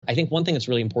I think one thing that's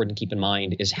really important to keep in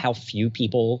mind is how few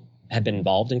people have been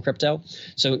involved in crypto.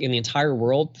 So in the entire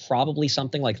world, probably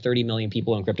something like 30 million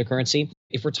people in cryptocurrency.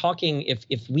 If we're talking,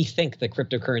 if we think that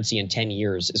cryptocurrency in 10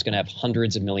 years is going to have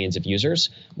hundreds of millions of users,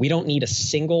 we don't need a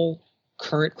single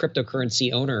current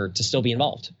cryptocurrency owner to still be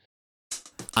involved.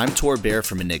 I'm Tor Bair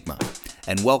from Enigma,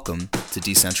 and welcome to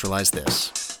Decentralize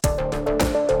This.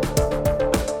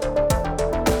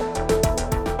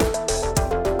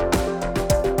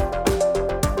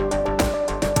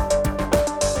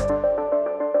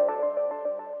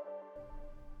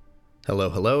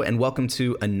 Hello, and welcome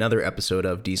to another episode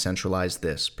of Decentralize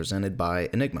This, presented by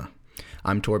Enigma.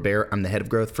 I'm Tor Bair, I'm the head of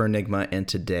growth for Enigma, and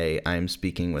today I'm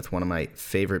speaking with one of my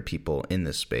favorite people in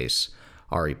this space,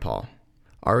 Ari Paul.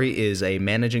 Ari is a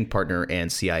managing partner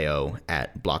and CIO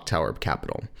at BlockTower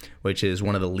Capital, which is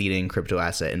one of the leading crypto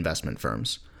asset investment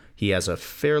firms. He has a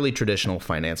fairly traditional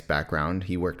finance background.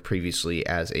 He worked previously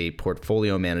as a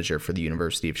portfolio manager for the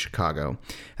University of Chicago,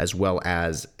 as well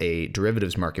as a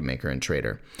derivatives market maker and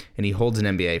trader, and he holds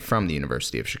an MBA from the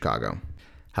University of Chicago.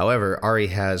 However, Ari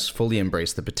has fully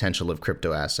embraced the potential of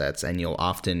crypto assets, and you'll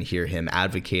often hear him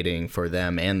advocating for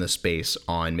them and the space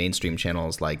on mainstream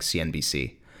channels like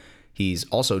CNBC. He's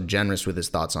also generous with his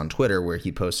thoughts on Twitter, where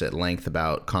he posts at length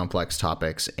about complex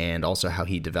topics and also how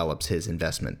he develops his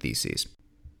investment theses.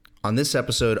 On this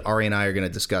episode, Ari and I are going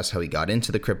to discuss how he got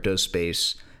into the crypto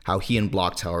space, how he and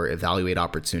BlockTower evaluate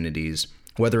opportunities,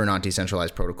 whether or not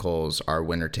decentralized protocols are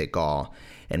winner take all,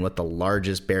 and what the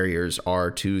largest barriers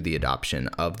are to the adoption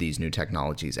of these new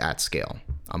technologies at scale,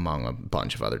 among a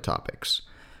bunch of other topics.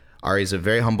 Ari is a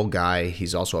very humble guy.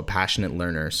 He's also a passionate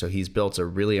learner, so he's built a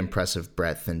really impressive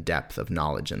breadth and depth of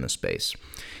knowledge in the space.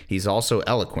 He's also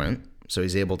eloquent, so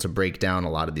he's able to break down a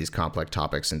lot of these complex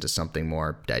topics into something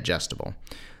more digestible.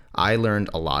 I learned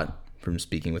a lot from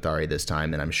speaking with Ari this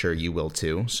time, and I'm sure you will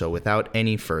too. So without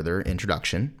any further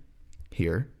introduction,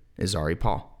 here is Ari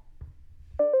Paul.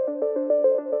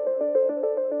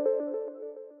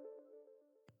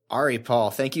 Ari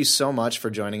Paul, thank you so much for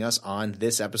joining us on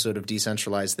this episode of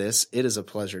Decentralize This. It is a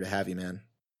pleasure to have you, man.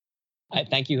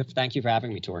 Thank you for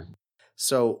having me, Tor.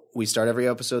 So we start every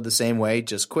episode the same way.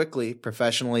 Just quickly,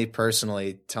 professionally,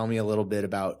 personally, tell me a little bit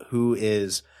about who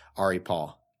is Ari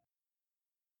Paul.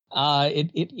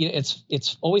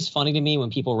 It's always funny to me when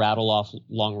people rattle off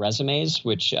long resumes,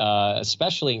 which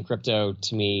especially in crypto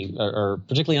to me are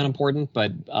particularly unimportant.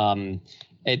 But I'm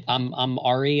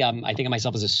Ari. I think of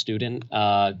myself as a student,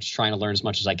 just trying to learn as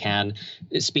much as I can.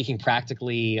 Speaking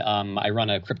practically, I run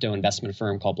a crypto investment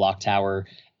firm called BlockTower,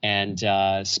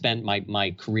 and spent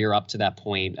my career up to that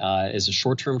point as a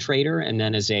short-term trader, and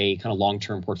then as a kind of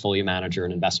long-term portfolio manager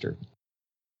and investor.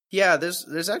 Yeah,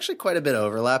 there's actually quite a bit of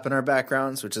overlap in our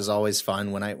backgrounds, which is always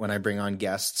fun when I bring on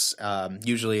guests.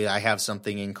 Usually I have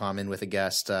something in common with a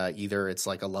guest. Either it's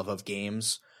like a love of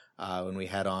games, when we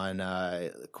had on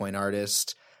Coin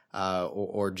Artist,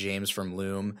 or James from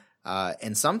Loom.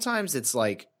 And sometimes it's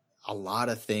like a lot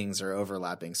of things are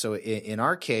overlapping. So in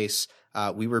our case,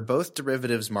 we were both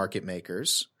derivatives market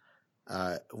makers.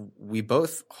 We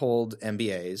both hold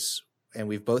MBAs. And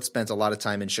we've both spent a lot of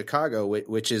time in Chicago,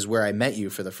 which is where I met you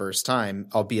for the first time,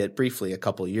 albeit briefly a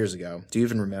couple of years ago. Do you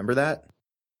even remember that?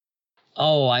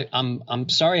 Oh, I'm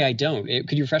sorry, I don't.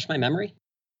 Could you refresh my memory?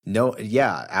 No,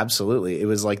 yeah, absolutely. It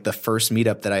was like the first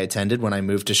meetup that I attended when I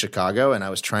moved to Chicago, and I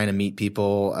was trying to meet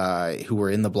people who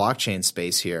were in the blockchain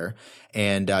space here.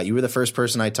 And you were the first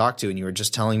person I talked to, and you were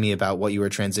just telling me about what you were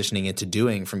transitioning into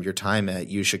doing from your time at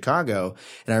U Chicago.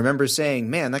 And I remember saying,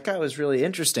 man, that guy was really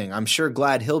interesting. I'm sure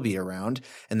glad he'll be around.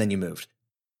 And then you moved.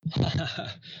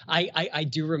 I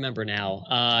do remember now.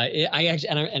 I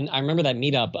remember that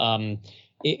meetup.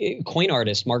 Coin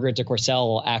Artist Margaret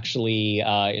DeCourcel actually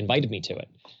invited me to it.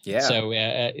 Yeah. So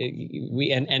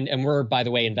we're, by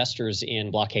the way, investors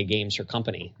in Blockade Games, her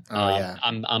company. Oh yeah.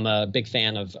 I'm a big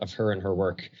fan of her and her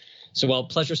work. So, well,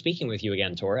 pleasure speaking with you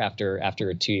again, Tor, after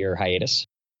a 2-year hiatus.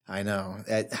 I know.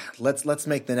 Let's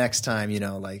make the next time,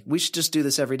 like we should just do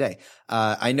this every day.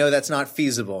 I know that's not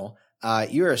feasible.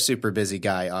 You're a super busy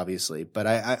guy, obviously,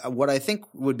 but what I think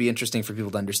would be interesting for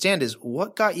people to understand is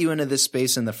what got you into this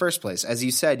space in the first place. As you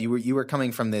said, you were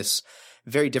coming from this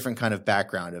very different kind of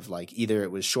background of like either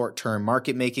it was short-term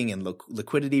market making and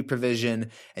liquidity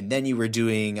provision, and then you were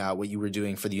doing what you were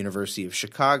doing for the University of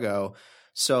Chicago.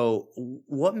 So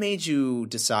what made you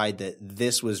decide that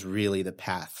this was really the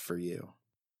path for you?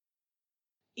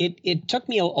 It took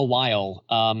me a while.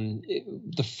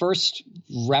 The first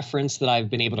reference that I've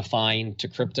been able to find to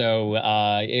crypto,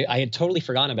 I had totally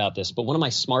forgotten about this, but one of my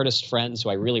smartest friends who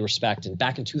I really respect, and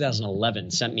back in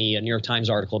 2011, sent me a New York Times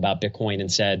article about Bitcoin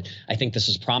and said, I think this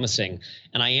is promising.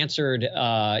 And I answered in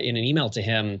an email to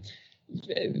him,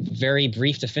 very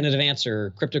brief, definitive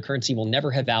answer: cryptocurrency will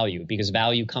never have value because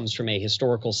value comes from a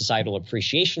historical societal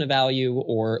appreciation of value,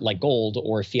 or like gold,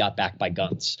 or fiat backed by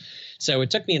guns. So it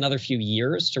took me another few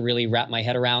years to really wrap my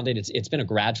head around it. It's been a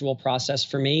gradual process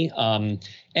for me,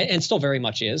 and still very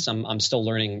much is. I'm still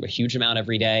learning a huge amount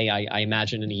every day. I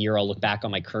imagine in a year I'll look back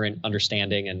on my current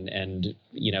understanding and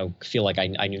feel like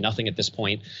I knew nothing at this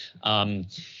point.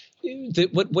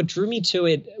 What drew me to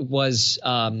it was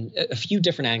a few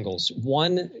different angles.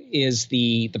 One is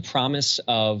the promise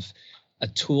of a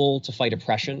tool to fight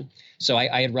oppression. So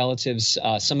I had relatives,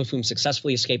 some of whom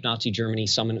successfully escaped Nazi Germany,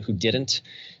 some who didn't.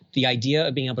 The idea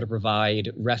of being able to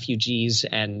provide refugees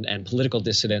and political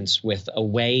dissidents with a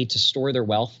way to store their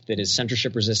wealth that is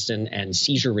censorship resistant and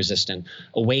seizure resistant,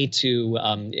 a way to,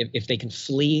 if they can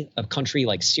flee a country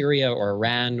like Syria or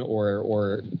Iran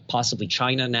or possibly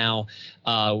China now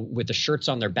with the shirts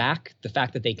on their back, the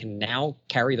fact that they can now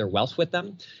carry their wealth with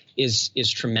them is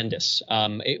tremendous.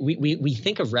 We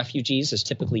think of refugees as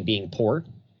typically being poor.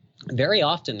 Very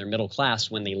often they're middle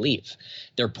class when they leave.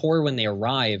 They're poor when they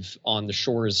arrive on the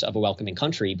shores of a welcoming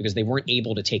country because they weren't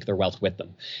able to take their wealth with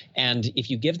them. And if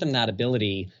you give them that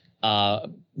ability,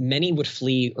 many would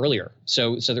flee earlier.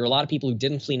 So there are a lot of people who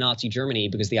didn't flee Nazi Germany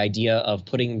because the idea of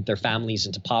putting their families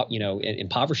into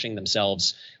impoverishing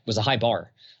themselves was a high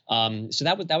bar. So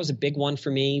that was a big one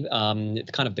for me,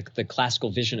 kind of the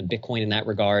classical vision of Bitcoin in that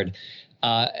regard.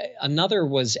 Another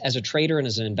was, as a trader and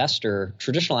as an investor,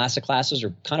 traditional asset classes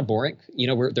are kind of boring.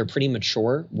 They're pretty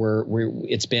mature.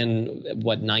 It's been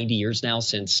 90 years now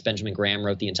since Benjamin Graham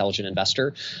wrote The Intelligent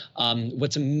Investor.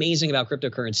 What's amazing about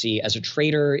cryptocurrency, as a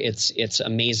trader, it's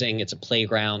amazing. It's a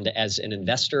playground. As an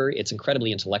investor, it's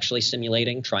incredibly intellectually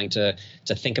stimulating, trying to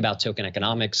think about token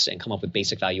economics and come up with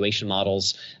basic valuation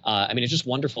models. It's just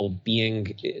wonderful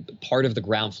being part of the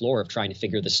ground floor of trying to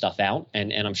figure this stuff out.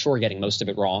 And I'm sure getting most of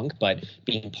it wrong, but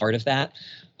being part of that.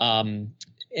 And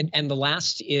the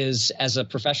last is, as a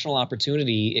professional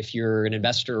opportunity, if you're an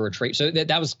investor or a trader. So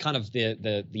that was kind of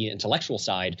the intellectual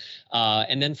side.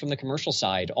 And then from the commercial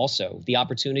side also, the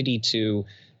opportunity to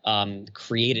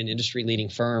create an industry-leading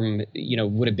firm,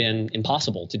 would have been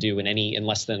impossible to do in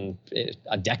less than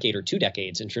a decade or 2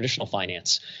 decades in traditional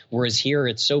finance. Whereas here,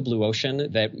 it's so blue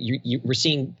ocean that we're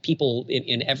seeing people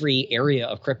in every area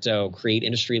of crypto create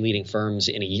industry-leading firms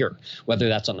in a year, whether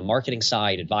that's on the marketing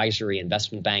side, advisory,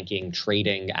 investment banking,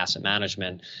 trading, asset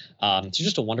management. It's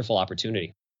just a wonderful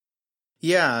opportunity.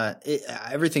 Yeah,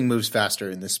 everything moves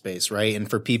faster in this space, right? And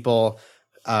for people,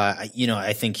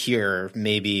 I think here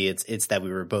maybe it's that we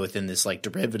were both in this like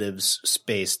derivatives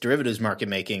space. Derivatives market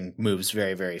making moves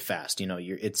very, very fast.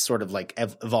 It's sort of like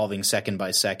evolving second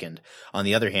by second. On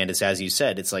the other hand, it's, as you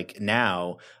said, it's like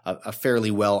now a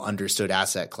fairly well understood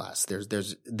asset class.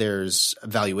 There's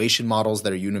valuation models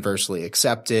that are universally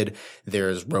accepted.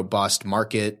 There's robust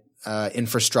market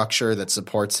infrastructure that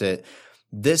supports it.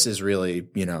 This is really,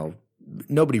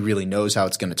 nobody really knows how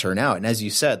it's going to turn out. And as you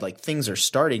said, like, things are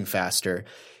starting faster.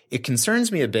 It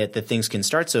concerns me a bit that things can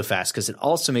start so fast, because it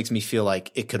also makes me feel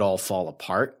like it could all fall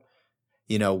apart.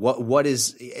 What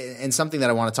is, and something that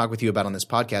I want to talk with you about on this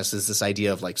podcast is this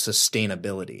idea of like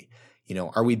sustainability.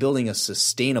 Are we building a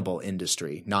sustainable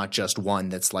industry, not just one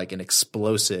that's like an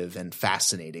explosive and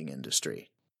fascinating industry?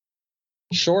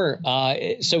 Sure.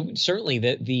 So certainly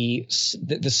the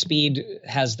speed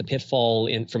has the pitfall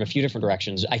from a few different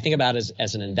directions. I think about it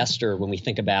as an investor when we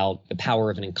think about the power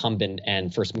of an incumbent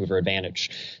and first mover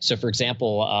advantage. So, for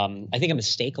example, I think a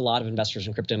mistake a lot of investors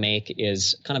in crypto make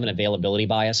is kind of an availability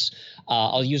bias.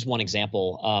 I'll use one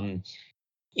example.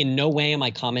 In no way am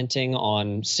I commenting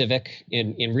on Civic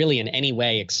in any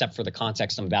way except for the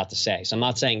context I'm about to say. So I'm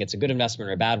not saying it's a good investment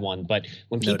or a bad one, but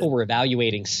when people were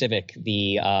evaluating Civic,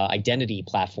 the identity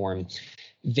platform,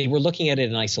 they were looking at it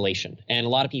in isolation. And a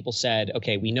lot of people said,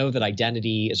 okay, we know that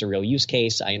identity is a real use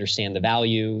case. I understand the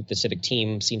value. The Civic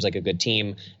team seems like a good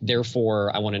team.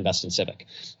 Therefore, I want to invest in Civic.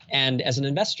 And as an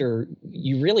investor,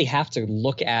 you really have to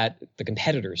look at the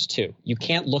competitors too. You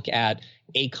can't look at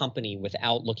a company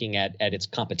without looking at its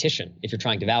competition if you're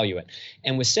trying to value it.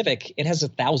 And with Civic, it has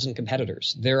 1,000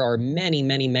 competitors. There are many,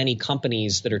 many, many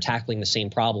companies that are tackling the same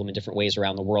problem in different ways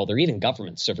around the world. There are even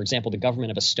governments. So, for example, the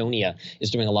government of Estonia is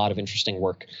doing a lot of interesting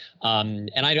work. And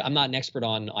I'm not an expert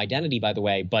on identity, by the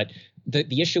way, but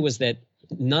the issue was that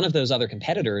none of those other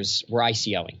competitors were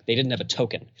ICOing. They didn't have a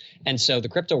token. And so the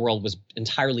crypto world was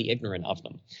entirely ignorant of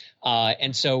them.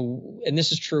 And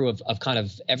this is true of kind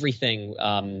of everything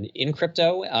in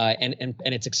crypto, and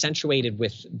it's accentuated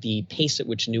with the pace at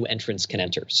which new entrants can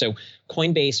enter. So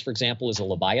Coinbase, for example, is a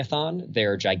leviathan.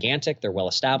 They're gigantic. They're well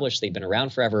established. They've been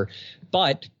around forever,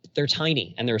 but they're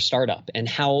tiny and they're a startup. And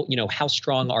how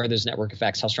strong are those network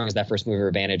effects? How strong is that first mover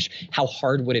advantage? How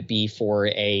hard would it be for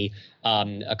a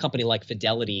company like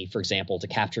Fidelity, for example, to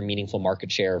capture meaningful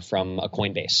market share from a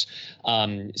Coinbase?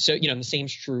 The same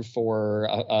is true for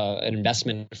an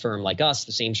investment firm like us.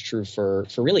 The same is true for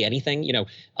really anything.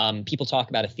 People talk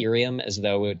about Ethereum as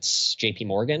though it's JP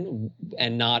Morgan,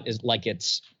 and not as like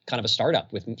it's kind of a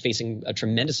startup with facing a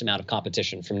tremendous amount of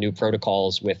competition from new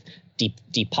protocols with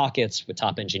deep pockets with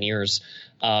top engineers.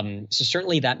 So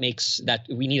certainly that makes that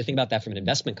we need to think about that from an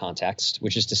investment context,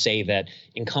 which is to say that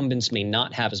incumbents may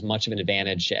not have as much of an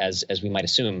advantage as we might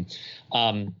assume.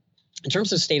 In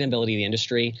terms of sustainability of the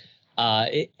industry,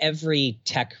 every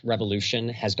tech revolution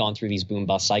has gone through these boom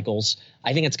bust cycles.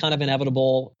 I think it's kind of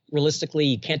inevitable. Realistically,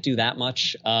 you can't do that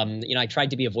much. I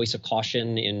tried to be a voice of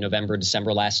caution in November,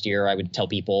 December last year. I would tell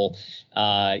people,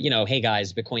 hey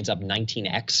guys, Bitcoin's up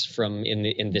 19x from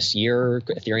in this year.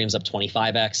 Ethereum's up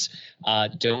 25x.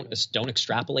 Don't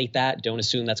extrapolate that. Don't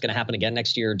assume that's going to happen again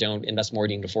next year. Don't invest more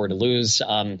than you can afford to lose.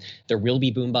 There will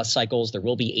be boom bust cycles. There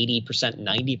will be 80%,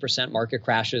 90% market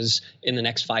crashes in the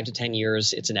next 5 to 10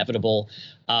 years. It's inevitable.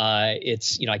 I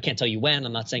can't tell you when.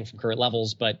 I'm not saying from current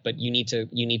levels, but you need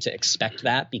to expect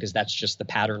that, because that's just the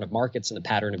pattern of markets and the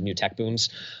pattern of new tech booms.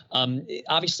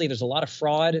 Obviously, there's a lot of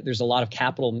fraud. There's a lot of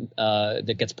capital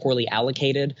that gets poorly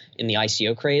allocated in the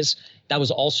ICO craze. That was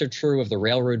also true of the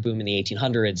railroad boom in the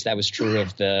 1800s. That was true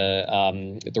of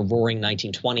the roaring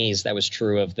 1920s. That was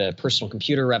true of the personal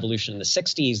computer revolution in the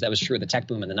 60s. That was true of the tech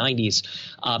boom in the 90s.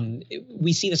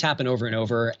 We see this happen over and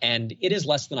over, and it is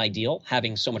less than ideal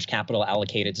having so much capital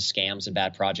allocated to scams and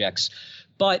bad projects.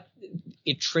 But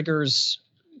it triggers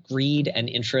greed and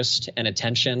interest and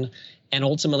attention, and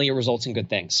ultimately it results in good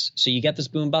things. So you get this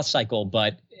boom bust cycle,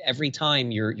 but every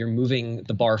time you're moving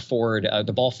the ball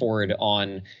forward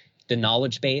on the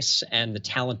knowledge base and the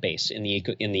talent base in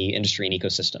the industry and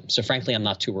ecosystem. So frankly, I'm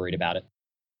not too worried about it.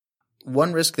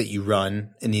 One risk that you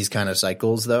run in these kind of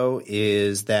cycles, though,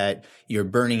 is that you're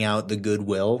burning out the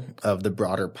goodwill of the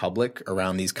broader public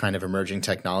around these kind of emerging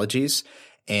technologies.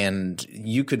 And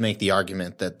you could make the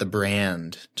argument that the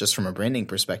brand, just from a branding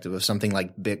perspective of something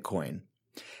like Bitcoin,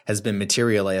 has been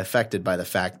materially affected by the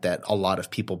fact that a lot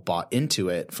of people bought into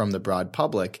it from the broad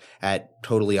public at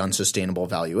totally unsustainable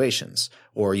valuations.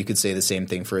 Or you could say the same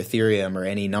thing for Ethereum or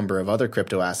any number of other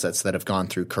crypto assets that have gone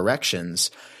through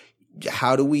corrections.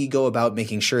 How do we go about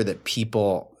making sure that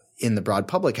people in the broad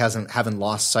public haven't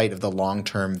lost sight of the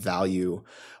long-term value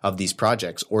of these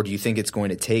projects? Or do you think it's going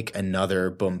to take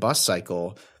another boom bust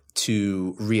cycle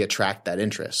to reattract that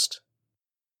interest?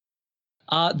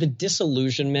 The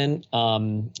disillusionment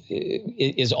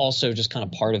is also just kind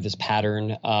of part of this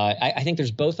pattern. I think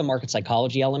there's both a market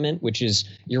psychology element, which is,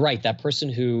 you're right, that person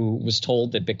who was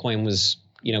told that Bitcoin was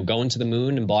going to the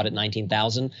moon and bought at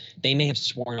 19,000, they may have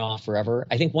sworn off forever.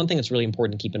 I think one thing that's really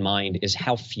important to keep in mind is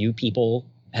how few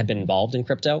people have been involved in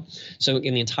crypto. So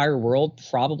in the entire world,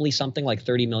 probably something like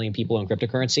 30 million people in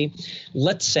cryptocurrency.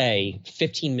 Let's say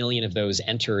 15 million of those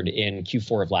entered in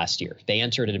Q4 of last year. They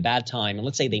entered at a bad time, and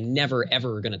let's say they never,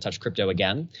 ever are going to touch crypto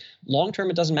again. Long term,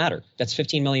 it doesn't matter. That's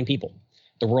 15 million people.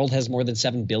 The world has more than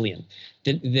 7 billion.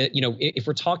 If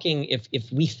we're talking,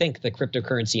 if we think that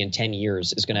cryptocurrency in 10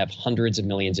 years is going to have hundreds of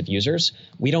millions of users,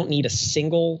 we don't need a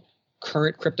single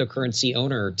current cryptocurrency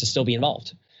owner to still be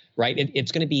involved. Right?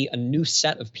 It's going to be a new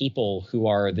set of people who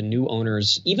are the new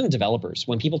owners, even developers.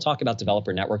 When people talk about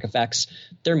developer network effects,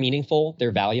 they're meaningful,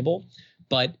 they're valuable,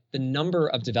 but the number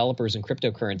of developers in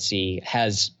cryptocurrency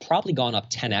has probably gone up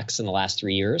 10x in the last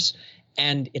 3 years.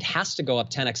 And it has to go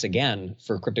up 10x again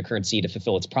for cryptocurrency to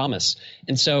fulfill its promise.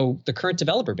 And so the current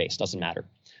developer base doesn't matter.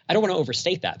 I don't want to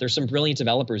overstate that. There's some brilliant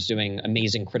developers doing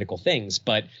amazing critical things,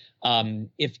 but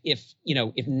if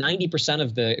 90%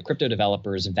 of the crypto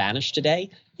developers vanish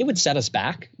today, it would set us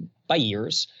back by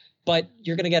years. But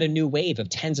you're going to get a new wave of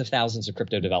tens of thousands of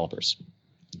crypto developers.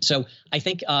 So I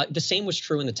think the same was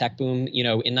true in the tech boom. In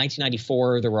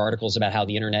 1994, there were articles about how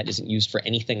the internet isn't used for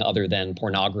anything other than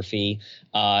pornography.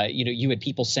 You had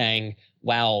people saying,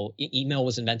 wow, email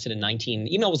was invented,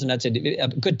 a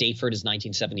good date for it is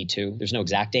 1972. There's no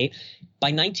exact date.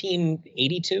 By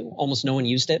 1982, almost no one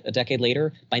used it. A decade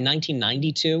later, by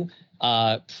 1992,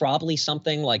 Probably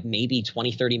something like maybe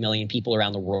 20, 30 million people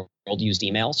around the world used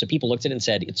email. So people looked at it and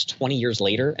said, it's 20 years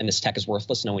later and this tech is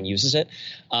worthless. No one uses it.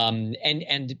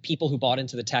 And people who bought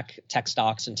into the tech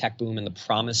stocks and tech boom and the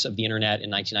promise of the internet in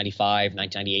 1995,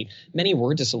 1998, many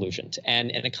were disillusioned.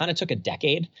 And it kind of took a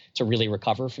decade to really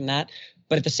recover from that.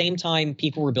 But at the same time,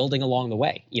 people were building along the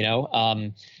way,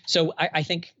 So I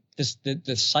think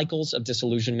the cycles of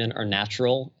disillusionment are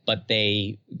natural, but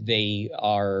they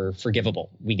are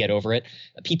forgivable. We get over it.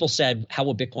 People said, how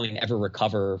will Bitcoin ever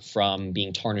recover from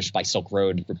being tarnished by Silk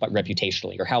Road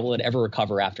reputationally? Or how will it ever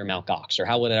recover after Mt. Gox? Or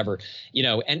how will it ever,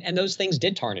 and those things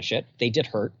did tarnish it. They did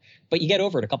hurt, but you get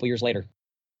over it a couple years later.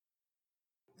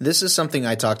 This is something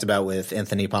I talked about with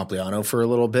Anthony Pompliano for a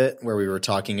little bit, where we were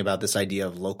talking about this idea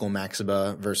of local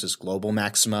maxima versus global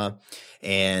maxima.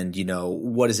 And,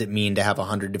 what does it mean to have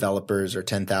 100 developers or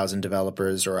 10,000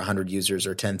 developers or 100 users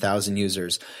or 10,000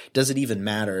 users? Does it even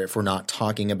matter if we're not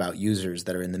talking about users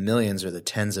that are in the millions or the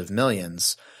tens of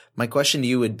millions? My question to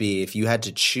you would be, if you had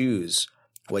to choose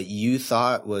what you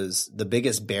thought was the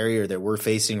biggest barrier that we're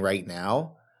facing right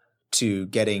now to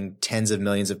getting tens of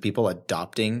millions of people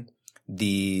adopting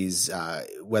these,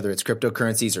 whether it's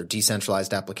cryptocurrencies or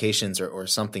decentralized applications or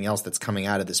something else that's coming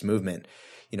out of this movement,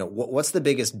 what's the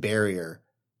biggest barrier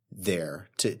there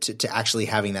to actually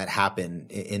having that happen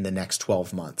in the next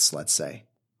 12 months, let's say?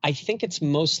 I think it's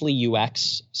mostly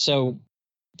UX. So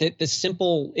the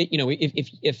simple,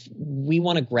 if we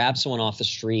want to grab someone off the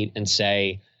street and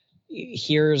say,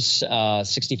 here's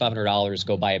 $6,500,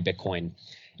 go buy a Bitcoin.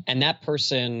 And that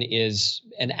person is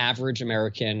an average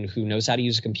American who knows how to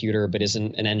use a computer but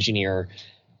isn't an engineer.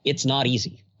 It's not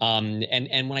easy.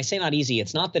 And when I say not easy,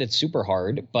 it's not that it's super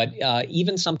hard, but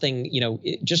even something,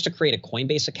 just to create a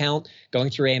Coinbase account,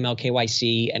 going through AML,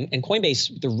 KYC, and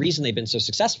Coinbase, the reason they've been so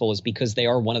successful is because they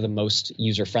are one of the most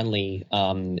user-friendly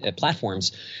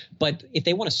platforms. But if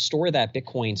they want to store that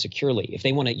Bitcoin securely, if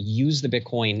they want to use the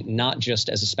Bitcoin not just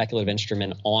as a speculative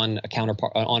instrument on a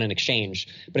counterpart on an exchange,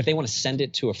 but if they want to send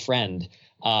it to a friend,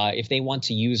 if they want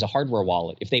to use a hardware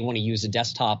wallet, if they want to use a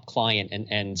desktop client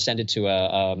and send it to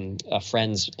a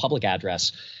friend's public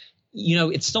address,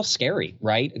 it's still scary,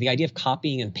 right? The idea of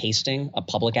copying and pasting a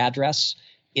public address,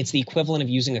 it's the equivalent of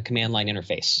using a command line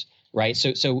interface, right?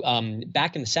 So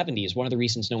back in the 70s, one of the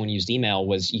reasons no one used email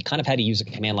was you kind of had to use a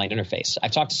command line interface.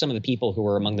 I've talked to some of the people who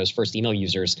were among those first email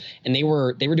users, and they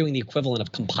were doing the equivalent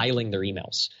of compiling their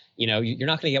emails. You're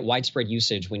not going to get widespread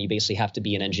usage when you basically have to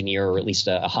be an engineer or at least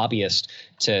a hobbyist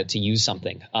to use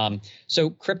something. So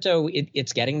crypto,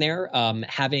 it's getting there.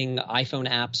 Having iPhone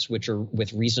apps which are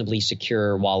with reasonably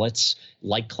secure wallets,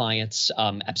 like clients,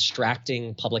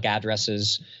 abstracting public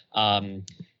addresses.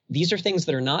 These are things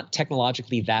that are not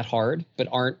technologically that hard, but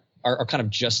are kind of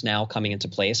just now coming into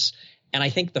place. And I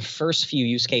think the first few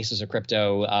use cases of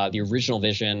crypto, the original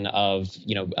vision of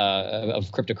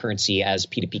cryptocurrency as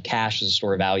P2P cash as a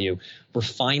store of value, we're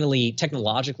finally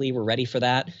technologically we're ready for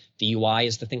that. The UI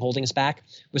is the thing holding us back.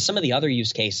 With some of the other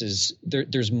use cases,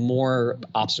 there's more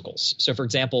obstacles. So, for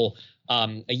example,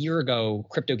 a year ago,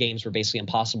 crypto games were basically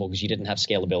impossible because you didn't have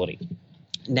scalability.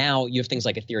 Now you have things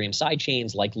like Ethereum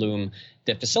sidechains like Loom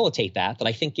that facilitate that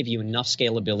I think give you enough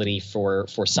scalability for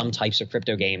some types of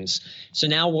crypto games. So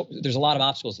now there's a lot of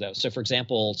obstacles though. So for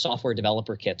example, software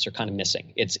developer kits are kind of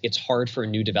missing. It's hard for a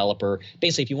new developer.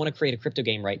 Basically, if you want to create a crypto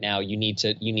game right now, you need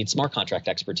smart contract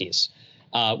expertise.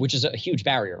 Which is a huge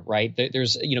barrier, right?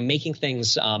 There's, making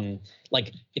things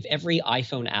like if every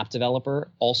iPhone app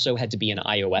developer also had to be an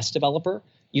iOS developer,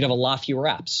 you'd have a lot fewer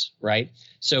apps, right?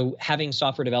 So having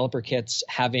software developer kits,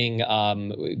 having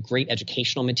great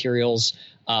educational materials.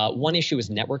 One issue is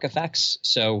network effects.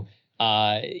 So,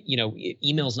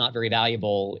 email is not very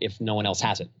valuable if no one else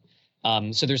has it.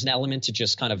 So there's an element to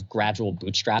just kind of gradual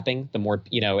bootstrapping. The more,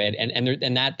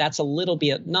 and that's a little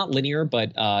bit not linear,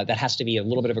 but that has to be a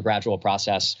little bit of a gradual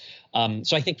process.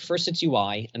 So I think first it's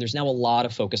UI, and there's now a lot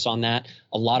of focus on that.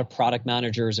 A lot of product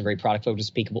managers and very product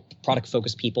focused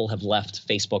people have left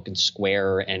Facebook and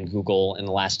Square and Google in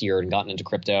the last year and gotten into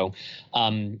crypto.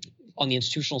 On the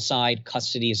institutional side,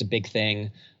 custody is a big thing.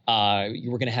 We're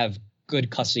going to have good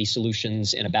custody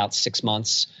solutions in about 6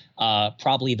 months.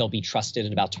 Probably they'll be trusted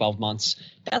in about 12 months.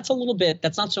 That's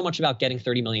not so much about getting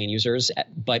 30 million users,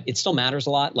 but it still matters a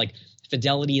lot. Like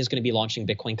Fidelity is going to be launching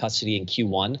Bitcoin custody in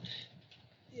Q1.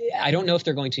 I don't know if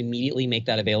they're going to immediately make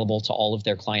that available to all of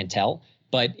their clientele,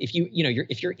 But if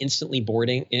if you're instantly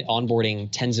onboarding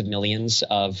tens of millions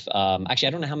of actually,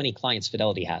 I don't know how many clients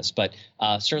Fidelity has, but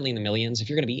certainly in the millions. If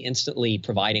you're going to be instantly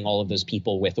providing all of those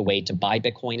people with a way to buy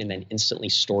Bitcoin and then instantly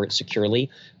store it securely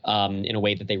in a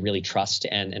way that they really trust,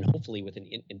 and hopefully with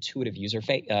an intuitive user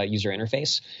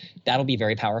interface, that'll be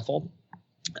very powerful.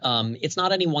 It's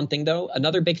not any one thing though.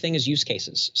 Another big thing is use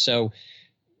cases. So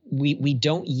we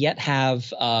don't yet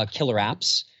have killer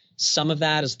apps. Some of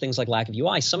that is things like lack of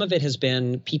UI. Some of it has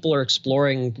been people are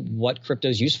exploring what crypto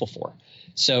is useful for.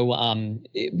 So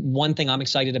one thing I'm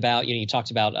excited about, you talked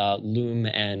about Loom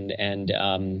and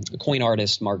Coin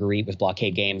Artist Marguerite with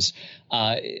Blockade Games.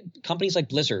 Companies like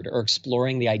Blizzard are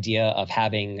exploring the idea of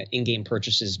having in-game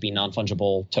purchases be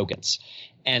non-fungible tokens.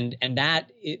 And that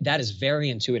is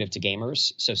very intuitive to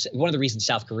gamers. So one of the reasons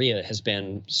South Korea has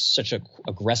been such an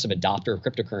aggressive adopter of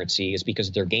cryptocurrency is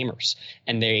because they're gamers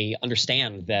and they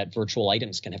understand that virtual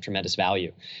items can have tremendous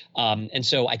value. And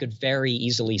so I could very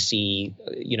easily see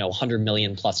 100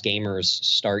 million plus gamers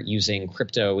start using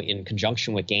crypto in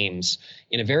conjunction with games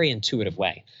in a very intuitive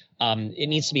way. It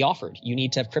needs to be offered. You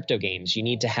need to have crypto games. You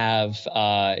need to have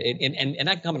and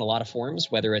that can come in a lot of forms,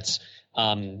 whether it's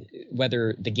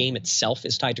whether the game itself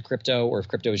is tied to crypto or if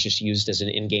crypto is just used as an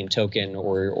in-game token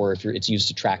or if it's used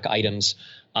to track items.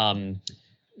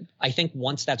 I think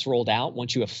once that's rolled out,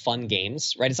 once you have fun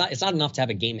games, right? It's not enough to have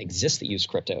a game exist that uses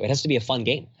crypto. It has to be a fun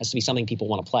game. It has to be something people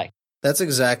want to play. That's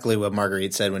exactly what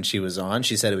Marguerite said when she was on.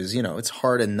 She said it was, it's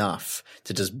hard enough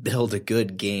to just build a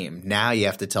good game. Now you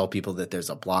have to tell people that there's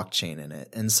a blockchain in it.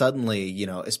 And suddenly,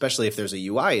 especially if there's a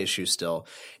UI issue still,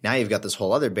 now you've got this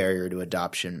whole other barrier to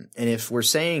adoption. And if we're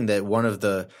saying that one of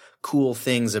the cool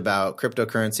things about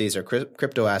cryptocurrencies or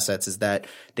crypto assets is that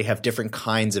they have different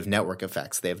kinds of network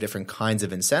effects, they have different kinds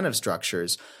of incentive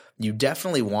structures, you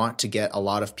definitely want to get a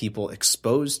lot of people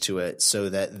exposed to it so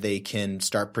that they can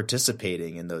start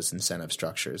participating in those incentive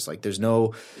structures. Like there's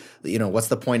no, what's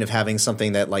the point of having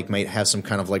something that like might have some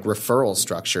kind of like referral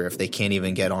structure if they can't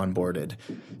even get onboarded?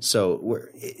 So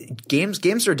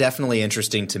games are definitely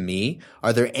interesting to me.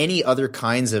 Are there any other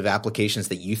kinds of applications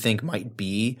that you think might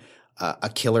be a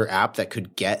killer app that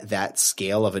could get that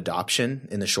scale of adoption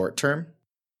in the short term?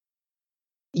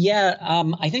 Yeah,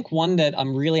 I think one that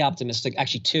I'm really optimistic,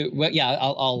 actually two. Well, yeah,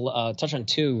 I'll touch on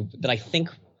two that I think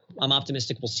I'm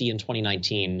optimistic we'll see in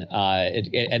 2019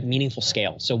 at meaningful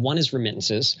scale. So one is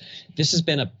remittances. This has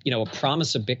been a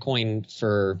promise of Bitcoin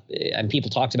and people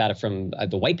talked about it from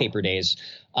the white paper days.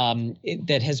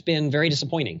 That has been very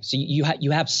disappointing. So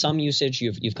you have some usage.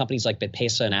 You have companies like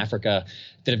BitPesa in Africa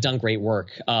that have done great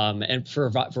work, and for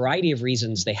a variety of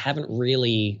reasons, they haven't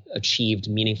really achieved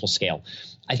meaningful scale.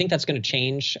 I think that's going to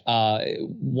change.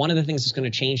 One of the things that's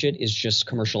going to change it is just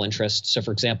commercial interest. So,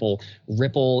 for example,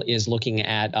 Ripple is looking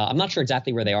at, I'm not sure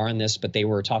exactly where they are in this, but they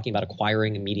were talking about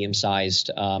acquiring a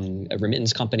medium-sized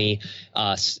remittance company.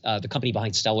 The company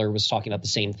behind Stellar was talking about the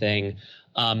same thing.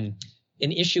 An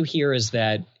issue here is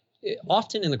that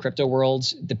often in the crypto world,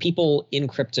 the people in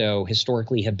crypto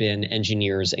historically have been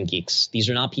engineers and geeks. These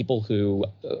are not people who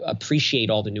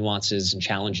appreciate all the nuances and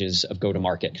challenges of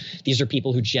go-to-market. These are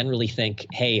people who generally think,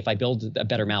 hey, if I build a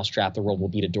better mousetrap, the world will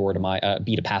beat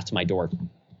a path to my door.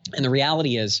 And the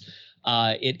reality is,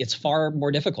 it's far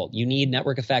more difficult. You need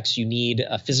network effects. You need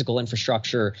a physical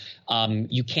infrastructure.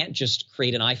 You can't just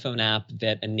create an iPhone app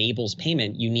that enables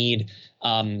payment. You need,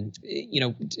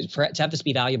 to have this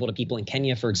be valuable to people in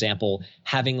Kenya, for example,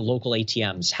 having local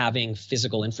ATMs, having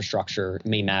physical infrastructure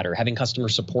may matter, having customer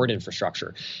support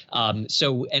infrastructure. And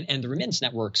the remittance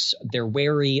networks, they're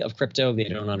wary of crypto. They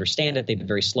don't understand it. They've been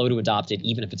very slow to adopt it,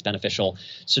 even if it's beneficial.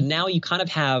 So now you kind of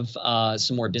have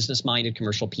some more business-minded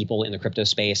commercial people in the crypto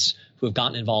space who have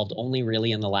gotten involved only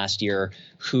really in the last year,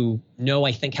 who know,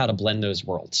 I think, how to blend those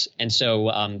worlds. And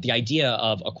so the idea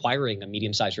of acquiring a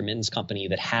medium-sized remittance company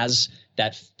that has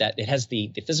that it has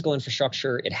the physical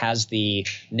infrastructure, it has the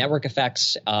network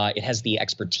effects, it has the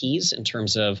expertise in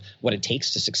terms of what it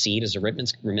takes to succeed as a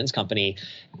remittance company,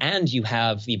 and you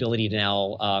have the ability to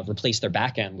now replace their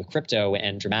backend with crypto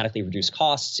and dramatically reduce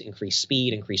costs, increase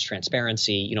speed, increase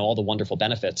transparency, all the wonderful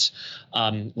benefits.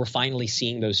 We're finally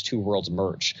seeing those two worlds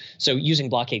merge. So using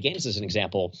Blockade Games as an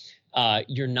example,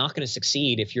 you're not going to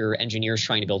succeed if you're engineers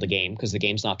trying to build a game because the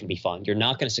game's not going to be fun. You're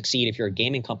not going to succeed if you're a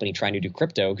gaming company trying to do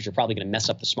crypto because you're probably going to mess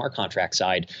up the smart contract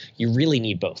side. You really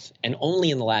need both. And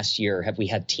only in the last year have we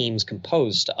had teams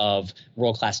composed of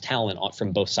world-class talent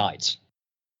from both sides.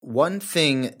 One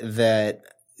thing that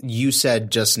you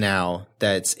said just now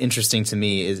that's interesting to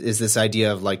me is this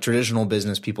idea of like traditional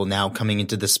business people now coming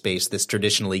into the space, this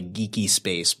traditionally geeky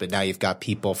space, but now you've got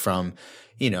people from,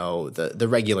 the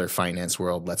regular finance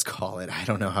world, let's call it. I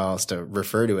don't know how else to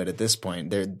refer to it at this point.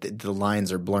 The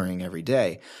lines are blurring every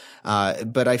day.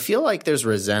 But I feel like there's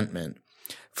resentment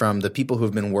from the people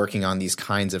who've been working on these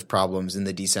kinds of problems in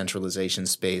the decentralization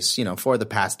space, for the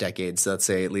past decades, let's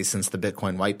say at least since the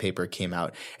Bitcoin white paper came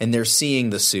out, and they're seeing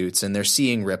the suits and they're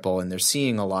seeing Ripple and they're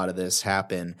seeing a lot of this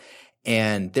happen.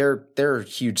 And they're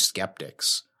huge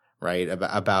skeptics, right?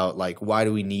 About like, why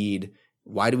do we need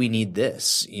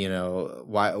this?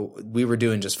 Why we were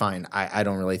doing just fine. I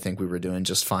don't really think we were doing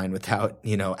just fine without,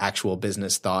 actual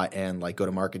business thought and like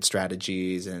go-to-market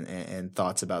strategies and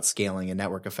thoughts about scaling and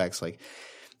network effects. Like,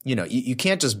 you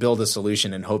can't just build a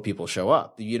solution and hope people show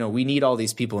up. We need all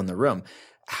these people in the room.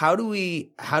 How do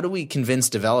we convince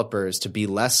developers to be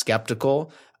less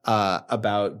skeptical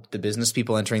about the business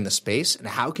people entering the space? And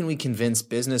how can we convince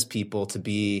business people to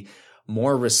be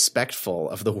more respectful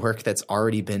of the work that's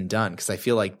already been done? Because I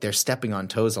feel like they're stepping on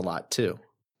toes a lot too.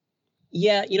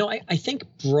 Yeah, I think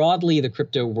broadly the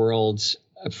crypto world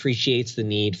appreciates the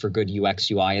need for good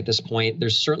UX UI at this point.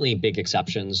 There's certainly big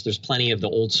exceptions. There's plenty of the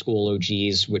old school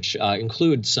OGs, which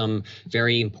include some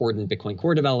very important Bitcoin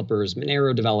Core developers,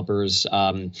 Monero developers,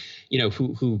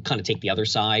 who kind of take the other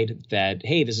side that,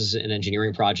 hey, this is an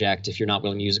engineering project. If you're not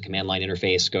willing to use a command line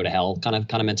interface, go to hell kind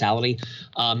of mentality.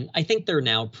 I think they're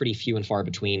now pretty few and far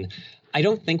between. I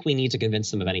don't think we need to convince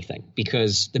them of anything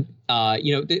because I'm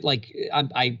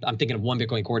thinking of one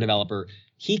Bitcoin Core developer.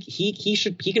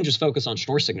 He can just focus on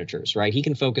Schnorr signatures, right? He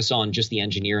can focus on just the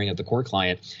engineering of the core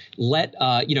client.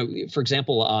 For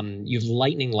example, you have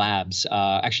Lightning Labs.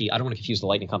 Actually, I don't want to confuse the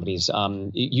Lightning companies.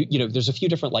 There's a few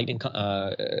different Lightning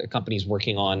companies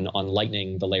working on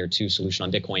Lightning, the layer 2 solution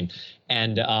on Bitcoin,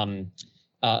 and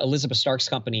Elizabeth Stark's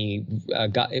company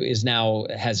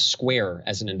has Square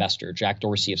as an investor, Jack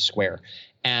Dorsey of Square.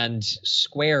 And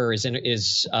Square is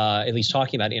at least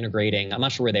talking about integrating. I'm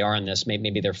not sure where they are on this.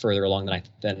 Maybe they're further along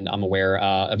than I'm aware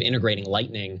of integrating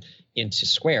Lightning into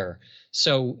Square.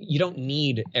 So you don't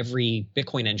need every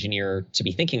Bitcoin engineer to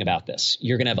be thinking about this.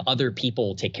 You're going to have other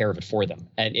people take care of it for them,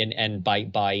 and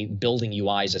by building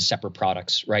UIs as separate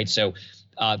products, right? So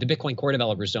the Bitcoin Core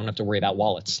developers don't have to worry about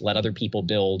wallets. Let other people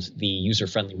build the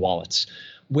user-friendly wallets.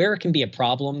 Where it can be a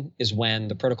problem is when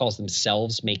the protocols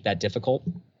themselves make that difficult.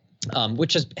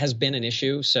 Which has been an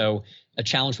issue. So a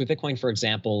challenge with Bitcoin, for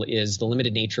example, is the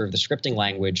limited nature of the scripting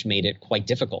language made it quite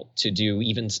difficult to do,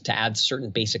 even to add certain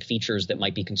basic features that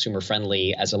might be consumer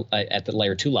friendly at the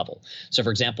layer 2 level. So, for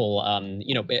example,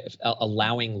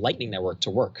 allowing Lightning Network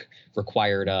to work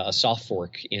required a soft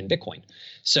fork in Bitcoin.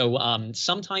 So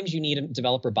sometimes you need a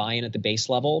developer buy-in at the base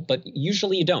level, but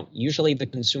usually you don't. Usually the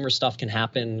consumer stuff can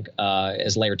happen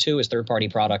as layer 2, as third-party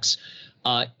products.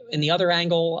 In the other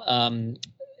angle,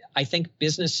 I think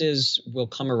businesses will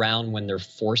come around when they're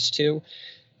forced to.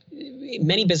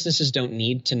 Many businesses don't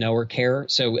need to know or care.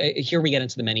 So here we get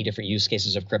into the many different use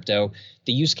cases of crypto.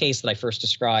 The use case that I first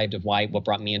described of what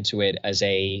brought me into it as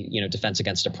a defense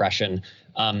against oppression.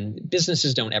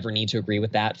 Businesses don't ever need to agree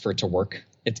with that for it to work.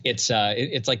 It's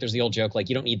like there's the old joke, like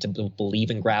you don't need to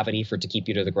believe in gravity for it to keep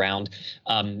you to the ground.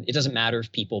 It doesn't matter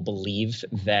if people believe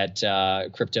that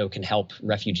crypto can help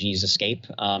refugees escape,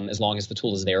 as long as the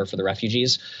tool is there for the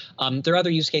refugees. There are other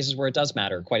use cases where it does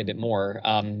matter quite a bit more.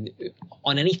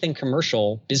 On anything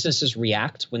commercial, businesses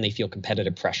react when they feel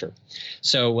competitive pressure.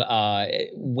 So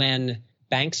when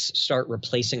banks start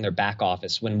replacing their back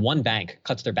office, when one bank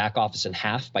cuts their back office in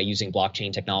half by using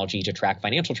blockchain technology to track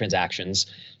financial transactions,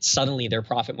 suddenly their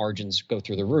profit margins go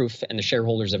through the roof and the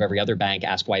shareholders of every other bank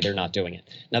ask why they're not doing it.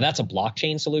 Now, that's a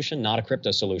blockchain solution, not a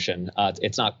crypto solution.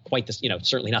 It's not quite this,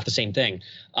 certainly not the same thing.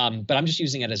 But I'm just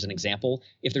using it as an example.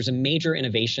 If there's a major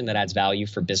innovation that adds value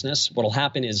for business, what'll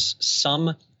happen is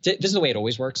this is the way it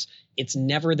always works. It's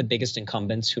never the biggest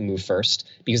incumbents who move first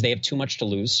because they have too much to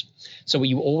lose. So what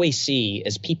you always see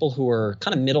is people who are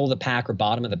kind of middle of the pack or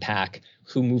bottom of the pack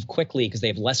who move quickly because they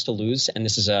have less to lose. And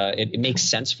this is it makes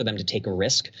sense for them to take a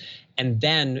risk. And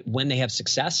then when they have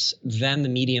success, then the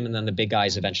medium and then the big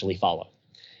guys eventually follow.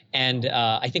 And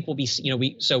I think we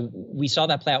saw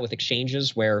that play out with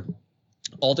exchanges where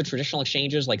all the traditional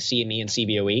exchanges like CME and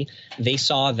CBOE, they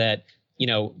saw that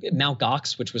Mt.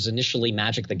 Gox, which was initially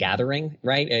Magic the Gathering,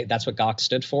 right? That's what Gox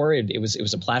stood for. It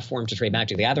was a platform to trade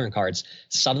Magic the Gathering cards.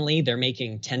 Suddenly, they're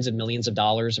making tens of millions of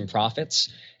dollars in profits.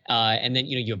 And then,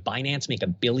 you have Binance make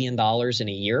 $1 billion in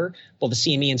a year. Well, the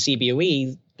CME and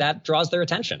CBOE, that draws their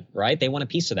attention, right? They want a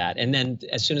piece of that. And then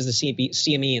as soon as the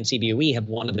CME and CBOE have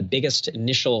one of the biggest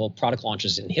initial product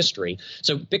launches in history.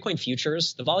 So Bitcoin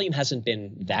futures, the volume hasn't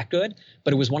been that good,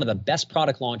 but it was one of the best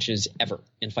product launches ever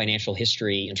in financial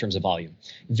history in terms of volume.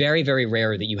 Very, very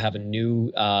rare that you have a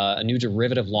new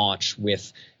derivative launch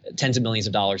with tens of millions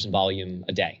of dollars in volume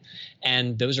a day.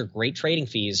 And those are great trading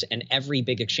fees. And every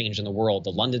big exchange in the world, the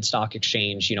London Stock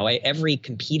Exchange, every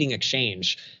competing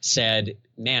exchange said,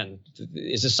 man,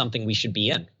 is this something we should be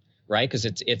in, right? Because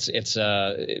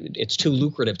it's too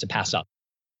lucrative to pass up.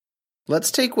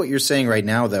 Let's take what you're saying right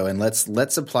now, though, and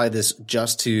let's apply this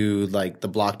just to like the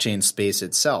blockchain space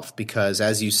itself, because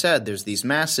as you said, there's these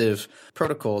massive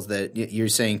protocols that you're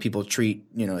saying people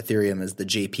treat, Ethereum as the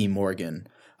JP Morgan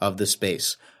of the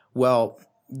space. Well,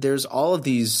 there's all of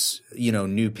these,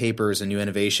 new papers and new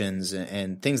innovations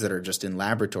and things that are just in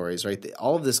laboratories, right?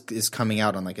 All of this is coming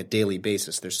out on like a daily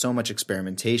basis. There's so much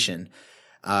experimentation.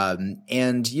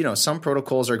 And some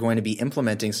protocols are going to be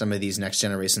implementing some of these next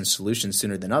generation solutions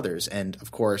sooner than others. And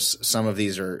of course, some of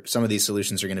these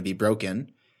solutions are going to be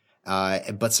broken.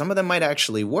 But some of them might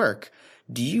actually work.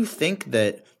 Do you think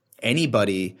that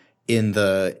anybody in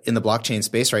the blockchain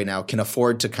space right now can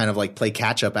afford to kind of like play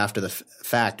catch up after the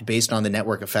fact based on the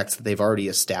network effects that they've already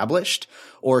established?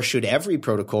 Or should every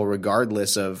protocol,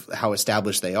 regardless of how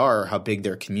established they are, or how big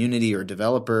their community or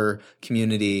developer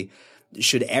community,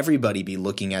 should everybody be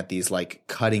looking at these like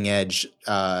cutting edge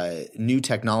new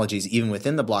technologies even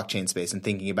within the blockchain space and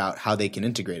thinking about how they can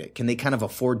integrate it? Can they kind of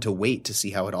afford to wait to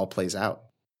see how it all plays out?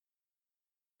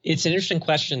 It's an interesting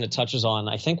question that touches on,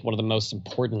 I think, one of the most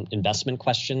important investment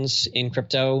questions in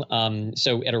crypto.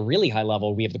 So at a really high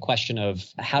level, we have the question of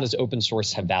how does open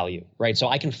source have value, right? So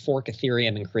I can fork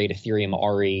Ethereum and create Ethereum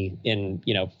RE in,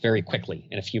 very quickly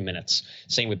in a few minutes.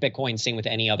 Same with Bitcoin, same with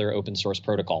any other open source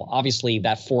protocol. Obviously,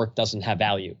 that fork doesn't have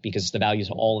value because the value is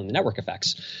all in the network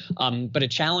effects. But a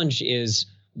challenge is,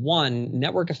 one,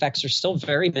 network effects are still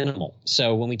very minimal.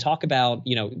 So when we talk about,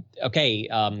 let's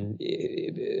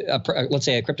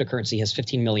say a cryptocurrency has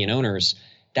 15 million owners,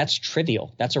 that's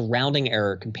trivial. That's a rounding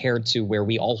error compared to where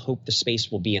we all hope the space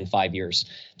will be in 5 years.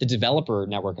 The developer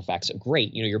network effects are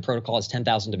great. Your protocol has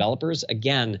 10,000 developers.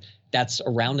 Again, that's a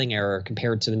rounding error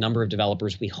compared to the number of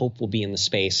developers we hope will be in the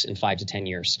space in 5 to 10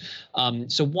 years.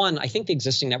 So one, I think the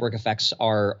existing network effects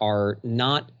are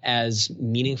not as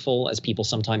meaningful as people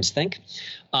sometimes think.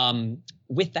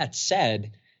 With that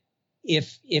said,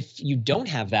 if you don't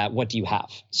have that, what do you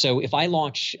have? So if I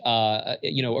launch, a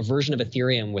version of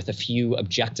Ethereum with a few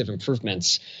objective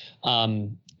improvements,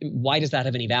 why does that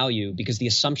have any value? Because the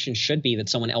assumption should be that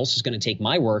someone else is going to take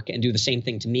my work and do the same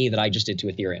thing to me that I just did to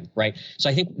Ethereum, right?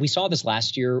 So I think we saw this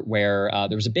last year where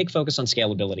there was a big focus on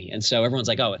scalability. And so everyone's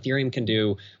like, oh, Ethereum can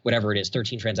do whatever it is,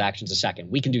 13 transactions a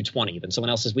second. We can do 20. Then someone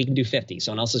else says we can do 50.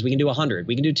 Someone else says we can do 100.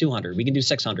 We can do 200. We can do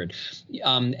 600.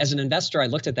 As an investor, I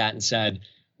looked at that and said,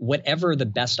 whatever the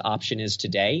best option is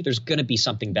today, there's going to be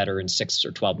something better in 6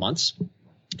 or 12 months.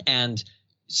 And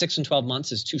 6 and 12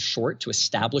 months is too short to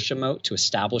establish a moat, to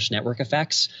establish network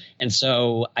effects. And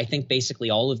so I think basically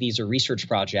all of these are research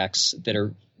projects that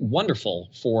are wonderful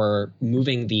for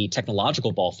moving the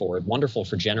technological ball forward, wonderful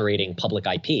for generating public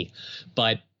IP,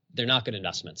 but they're not good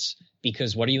investments.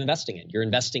 Because what are you investing in? You're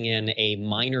investing in a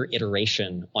minor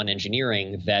iteration on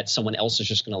engineering that someone else is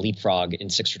just going to leapfrog in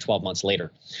 6 or 12 months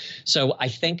later. So I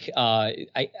think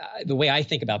the way I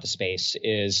think about the space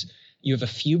is you have a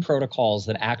few protocols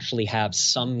that actually have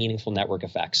some meaningful network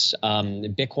effects.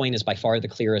 Bitcoin is by far the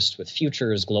clearest with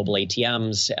futures, global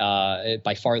ATMs,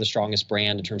 by far the strongest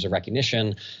brand in terms of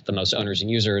recognition, the most owners and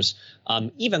users.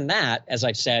 Even that, as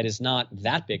I've said, is not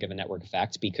that big of a network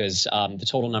effect because the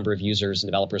total number of users and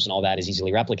developers and all that is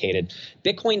easily replicated.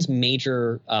 Bitcoin's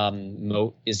major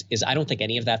moat is I don't think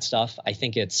any of that stuff. I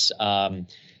think it's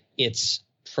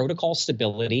protocol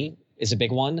stability is a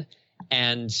big one.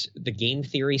 And the game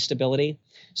theory stability.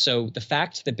 So the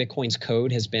fact that Bitcoin's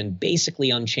code has been basically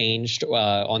unchanged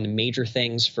on the major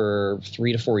things for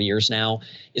 3 to 4 years now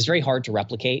is very hard to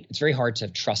replicate. It's very hard to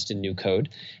have trust in new code.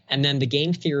 And then the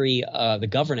game theory, the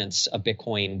governance of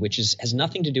Bitcoin, which has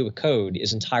nothing to do with code,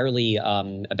 is entirely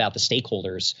about the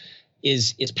stakeholders,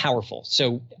 is powerful.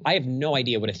 So I have no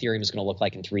idea what Ethereum is going to look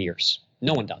like in 3 years.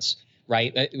 No one does.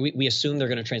 Right? We assume they're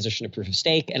going to transition to proof of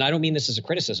stake. And I don't mean this as a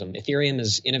criticism. Ethereum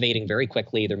is innovating very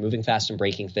quickly. They're moving fast and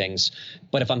breaking things.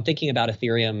 But if I'm thinking about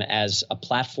Ethereum as a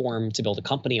platform to build a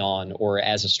company on or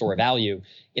as a store of value,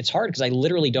 it's hard because I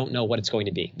literally don't know what it's going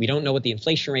to be. We don't know what the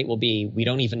inflation rate will be. We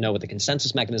don't even know what the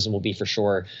consensus mechanism will be for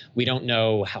sure. We don't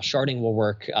know how sharding will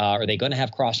work. Are they going to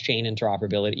have cross-chain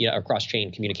interoperability or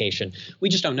cross-chain communication? We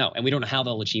just don't know, and we don't know how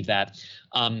they'll achieve that.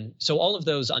 So all of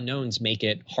those unknowns make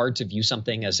it hard to view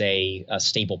something as a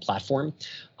stable platform.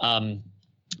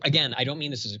 Again, I don't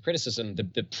mean this as a criticism.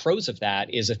 The pros of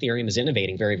that is Ethereum is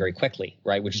innovating very, very quickly,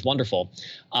 right, which is wonderful.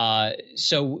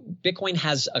 So Bitcoin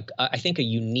has, I think, a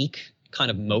unique kind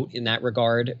of moat in that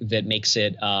regard that makes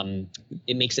it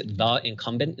the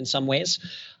incumbent in some ways.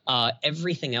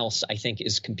 Everything else, I think,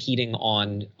 is competing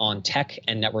on tech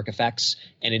and network effects,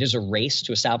 and it is a race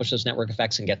to establish those network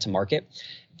effects and get to market.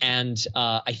 And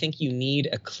I think you need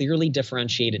a clearly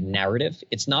differentiated narrative.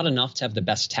 It's not enough to have the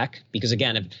best tech, because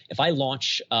again, if I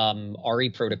launch RE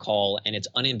protocol and it's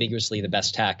unambiguously the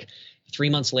best tech, 3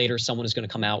 months later, someone is going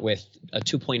to come out with a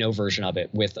 2.0 version of it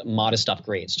with modest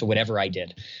upgrades to whatever I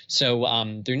did. So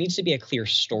there needs to be a clear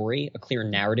story, a clear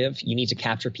narrative. You need to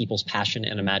capture people's passion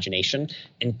and imagination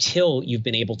until you've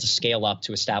been able to scale up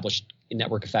to establish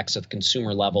network effects at the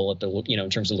consumer level, at the in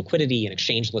terms of liquidity and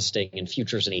exchange listing and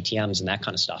futures and ATMs and that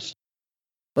kind of stuff.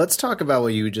 Let's talk about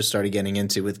what you just started getting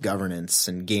into with governance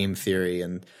and game theory.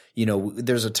 And,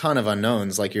 there's a ton of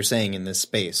unknowns, like you're saying, in this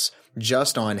space,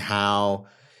 just on how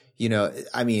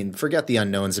forget the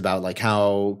unknowns about like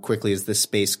how quickly is this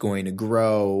space going to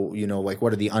grow, like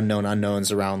what are the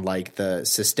unknowns around like the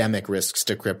systemic risks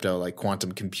to crypto, like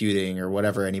quantum computing or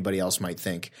whatever anybody else might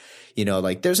think.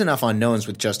 Like there's enough unknowns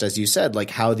with, just as you said, like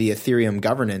how the Ethereum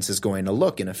governance is going to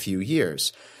look in a few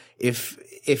years.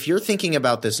 If you're thinking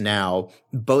about this now,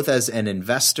 both as an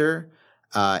investor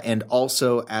and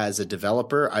also as a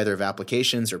developer, either of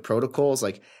applications or protocols,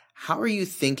 like how are you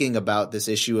thinking about this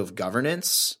issue of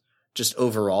governance? Just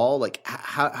overall, like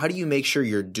how do you make sure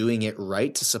you're doing it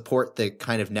right to support the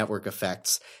kind of network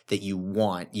effects that you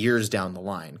want years down the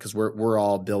line? Because we're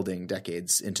all building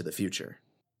decades into the future.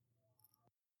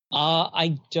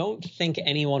 I don't think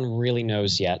anyone really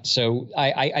knows yet. So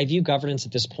I view governance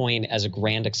at this point as a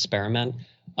grand experiment.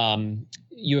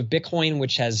 You have Bitcoin,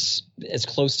 which has as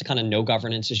close to kind of no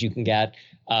governance as you can get.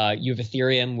 You have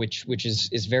Ethereum, which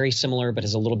is very similar, but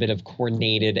has a little bit of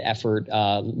coordinated effort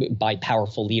by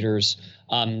powerful leaders.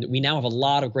 We now have a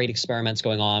lot of great experiments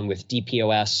going on with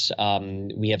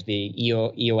DPoS. We have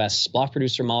the EOS block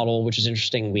producer model, which is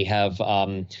interesting. We have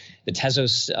the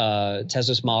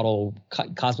Tezos model.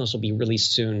 Cosmos will be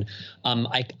released soon.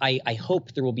 I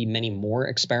hope there will be many more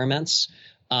experiments.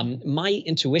 My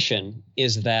intuition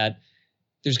is that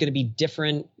there's going to be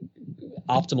different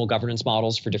optimal governance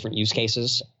models for different use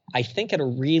cases. I think at a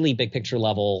really big picture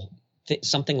level,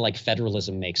 something like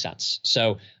federalism makes sense.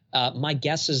 So my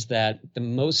guess is that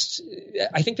taking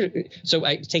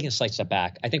a slight step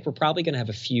back, I think we're probably going to have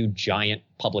a few giant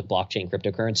public blockchain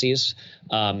cryptocurrencies.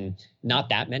 Not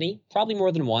that many, probably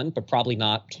more than one, but probably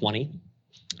not 20.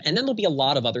 And then there'll be a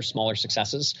lot of other smaller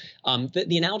successes.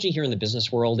 The analogy here in the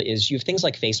business world is you have things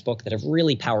like Facebook that have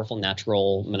really powerful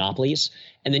natural monopolies.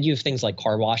 And then you have things like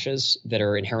car washes that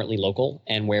are inherently local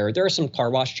and where there are some car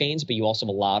wash chains, but you also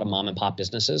have a lot of mom and pop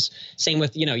businesses. Same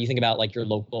with, you think about like your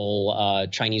local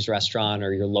Chinese restaurant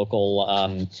or your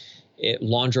local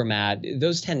laundromat.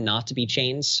 Those tend not to be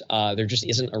chains. There just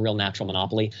isn't a real natural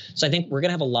monopoly. So I think we're going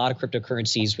to have a lot of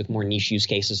cryptocurrencies with more niche use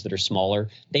cases that are smaller.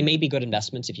 They may be good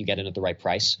investments if you get in at the right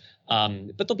price,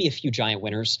 but there'll be a few giant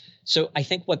winners. So I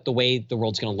think the way the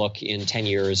world's going to look in 10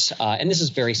 years, and this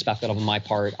is very speculative on my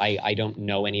part. I don't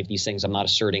know any of these things. I'm not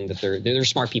asserting that there's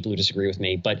smart people who disagree with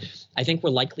me, but I think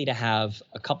we're likely to have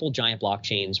a couple giant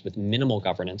blockchains with minimal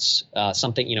governance,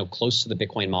 something close to the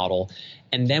Bitcoin model.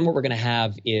 And then what we're going to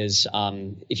have is,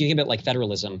 if you think about like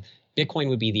federalism, Bitcoin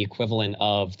would be the equivalent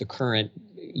of the current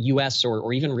U.S.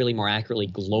 or even really more accurately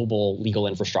global legal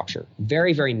infrastructure.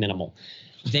 Very, very minimal.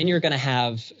 Then you're going to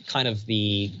have kind of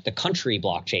the country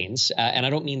blockchains. And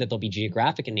I don't mean that they'll be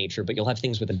geographic in nature, but you'll have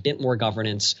things with a bit more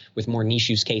governance, with more niche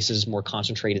use cases, more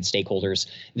concentrated stakeholders.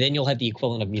 Then you'll have the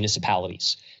equivalent of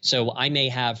municipalities. So I may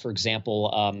have, for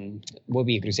example, what would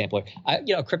be a good example?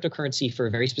 A cryptocurrency for a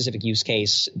very specific use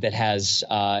case that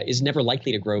is never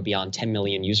likely to grow beyond 10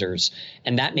 million users.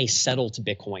 And that may settle to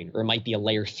Bitcoin, or it might be a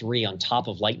layer 3 on top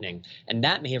of Lightning. And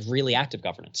that may have really active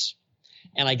governance.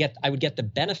 And I would get the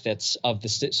benefits of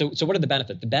this. So what are the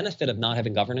benefits? The benefit of not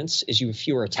having governance is you have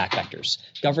fewer attack vectors.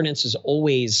 Governance is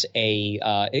always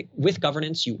with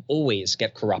governance, you always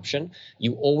get corruption.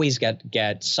 You always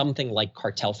get something like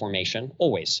cartel formation,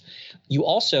 always. You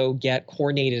also get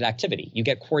coordinated activity. You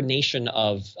get coordination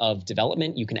of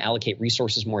development. You can allocate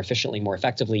resources more efficiently, more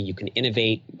effectively. You can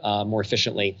innovate more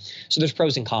efficiently. So there's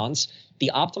pros and cons.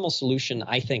 The optimal solution,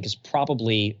 I think, is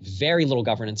probably very little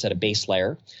governance at a base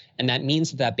layer. And that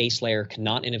means that base layer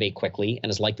cannot innovate quickly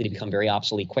and is likely to become very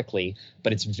obsolete quickly,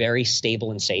 but it's very stable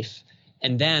and safe.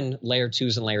 And then layer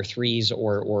 2s and layer 3s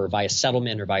or via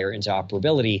settlement or via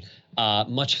interoperability,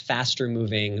 much faster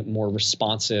moving, more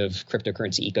responsive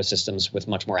cryptocurrency ecosystems with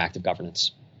much more active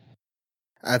governance.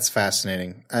 That's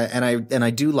fascinating. And I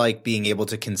do like being able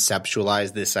to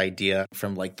conceptualize this idea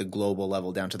from like the global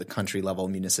level down to the country level,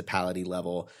 municipality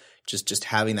level, just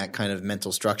having that kind of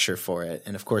mental structure for it.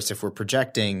 And of course, if we're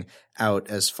projecting out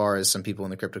as far as some people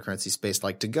in the cryptocurrency space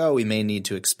like to go, we may need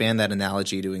to expand that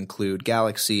analogy to include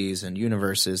galaxies and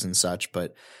universes and such.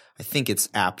 But I think it's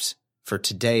apt for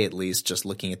today, at least, just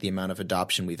looking at the amount of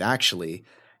adoption we've actually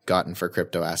gotten for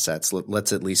crypto assets.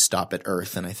 Let's at least stop at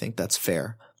Earth. And I think that's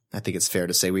fair. I think it's fair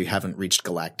to say we haven't reached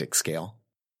galactic scale.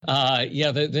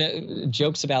 The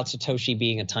jokes about Satoshi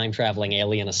being a time traveling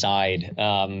alien aside,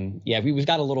 we've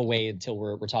got a little way until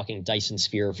we're talking Dyson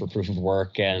sphere for proof of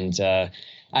work, and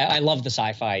I love the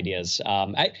sci-fi ideas.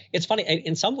 It's funny,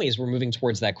 in some ways we're moving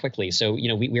towards that quickly. So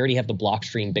we already have the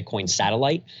Blockstream Bitcoin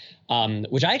satellite,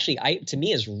 which to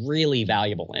me is really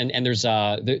valuable. And there's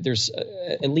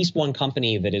at least one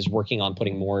company that is working on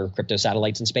putting more crypto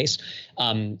satellites in space.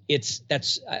 I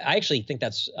actually think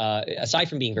that's aside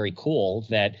from being very cool,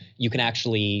 that you can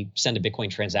actually send a Bitcoin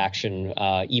transaction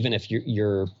even if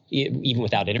you're even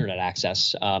without internet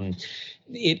access.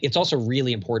 It's also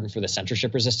really important for the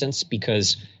censorship resistance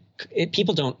because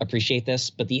people don't appreciate this,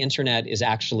 but the internet is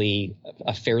actually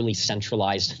a fairly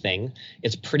centralized thing.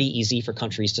 It's pretty easy for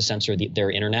countries to censor their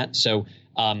internet. So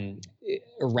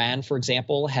Iran, for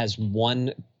example, has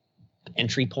one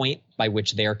entry point by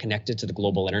which they are connected to the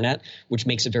global internet, which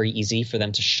makes it very easy for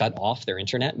them to shut off their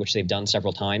internet, which they've done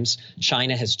several times.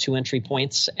 China has 2 entry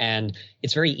points, and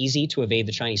it's very easy to evade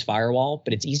the Chinese firewall,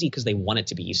 but it's easy because they want it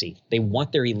to be easy. They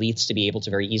want their elites to be able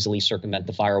to very easily circumvent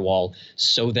the firewall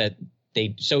so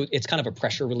it's kind of a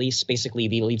pressure release. Basically,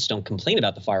 the elites don't complain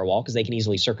about the firewall because they can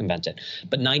easily circumvent it.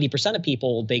 But 90% of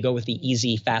people, they go with the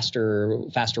easy, faster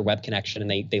web connection,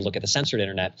 and they look at the censored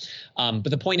internet. But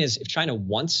the point is, if China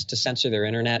wants to censor their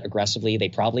internet aggressively, they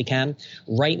probably can.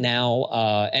 Right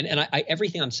now,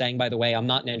 everything I'm saying, by the way, I'm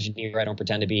not an engineer. I don't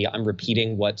pretend to be. I'm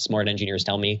repeating what smart engineers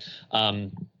tell me.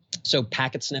 So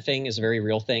packet sniffing is a very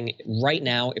real thing. Right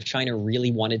now, if China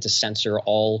really wanted to censor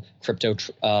all crypto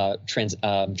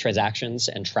transactions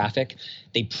and traffic,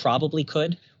 they probably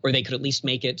could, or they could at least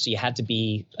make it so you had to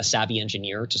be a savvy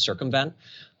engineer to circumvent.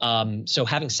 So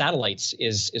having satellites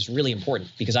is really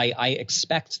important because I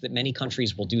expect that many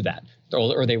countries will do that,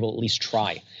 or they will at least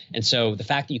try. And so the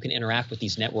fact that you can interact with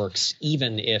these networks,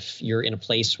 even if you're in a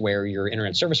place where your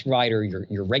internet service provider,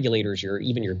 your regulators,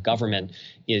 even your government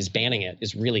is banning it,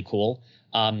 is really cool.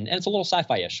 And it's a little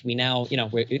sci-fi-ish. We now,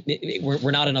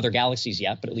 we're not in other galaxies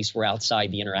yet, but at least we're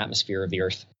outside the inner atmosphere of the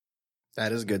Earth.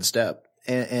 That is a good step.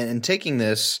 And taking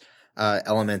this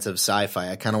element of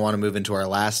sci-fi, I kind of want to move into our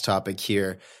last topic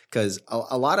here, because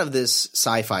a lot of this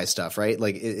sci-fi stuff, right?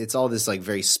 Like it's all this like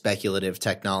very speculative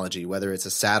technology, whether it's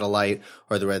a satellite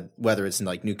or whether it's in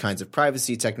like new kinds of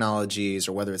privacy technologies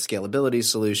or whether it's scalability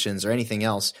solutions or anything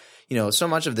else. So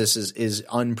much of this is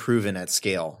unproven at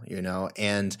scale,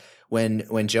 and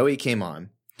when Joey came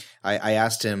on, I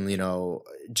asked him,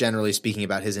 generally speaking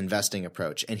about his investing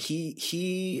approach, and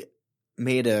he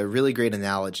made a really great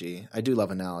analogy. I do love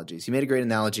analogies. He made a great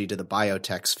analogy to the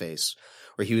biotech space,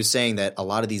 where he was saying that a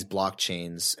lot of these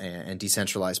blockchains and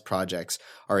decentralized projects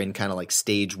are in kind of like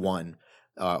stage 1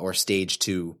 or stage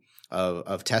 2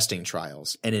 of testing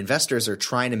trials. And investors are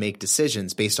trying to make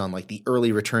decisions based on like the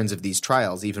early returns of these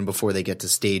trials, even before they get to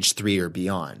stage 3 or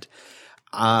beyond.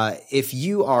 If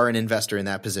you are an investor in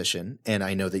that position, and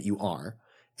I know that you are,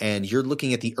 and you're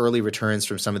looking at the early returns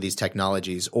from some of these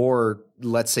technologies, or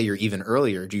let's say you're even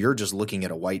earlier, you're just looking at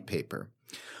a white paper.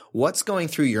 What's going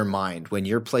through your mind when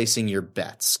you're placing your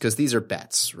bets? Because these are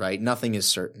bets, right? Nothing is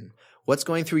certain. What's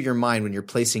going through your mind when you're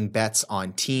placing bets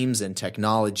on teams and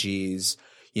technologies?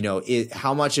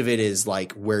 How much of it is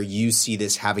like where you see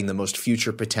this having the most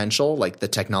future potential, like the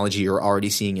technology you're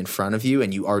already seeing in front of you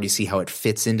and you already see how it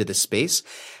fits into the space?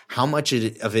 How much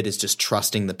of it is just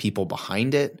trusting the people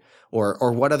behind it?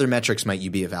 Or what other metrics might you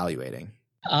be evaluating?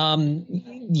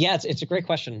 It's a great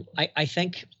question. I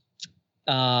think,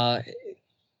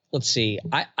 let's see,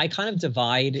 I kind of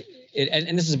divide it,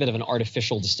 and this is a bit of an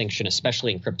artificial distinction,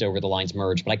 especially in crypto where the lines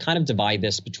merge, but I kind of divide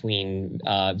this between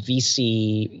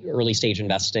VC early stage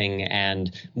investing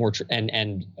and more I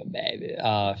don't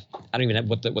even know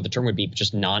what the term would be, but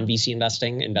just non-VC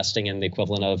investing in the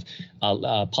equivalent of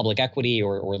public equity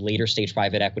or later stage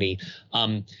private equity.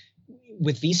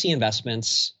 with VC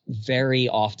investments, very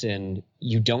often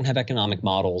you don't have economic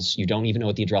models. You don't even know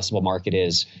what the addressable market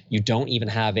is. You don't even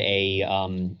have a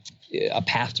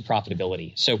path to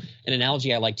profitability. So an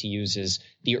analogy I like to use is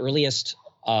the earliest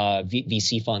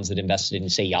VC funds that invested in,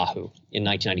 say, Yahoo in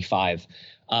 1995.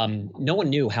 No one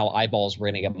knew how eyeballs were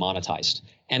going to get monetized.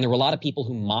 And there were a lot of people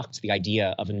who mocked the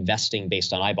idea of investing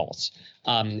based on eyeballs.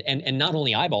 And not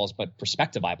only eyeballs, but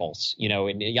prospective eyeballs.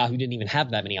 And Yahoo didn't even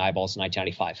have that many eyeballs in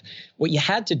 1995. What you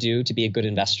had to do to be a good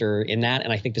investor in that,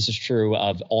 and I think this is true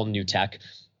of all new tech,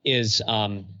 is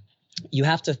you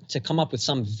have to come up with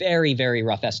some very, very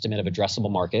rough estimate of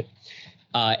addressable market.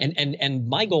 And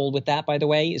my goal with that, by the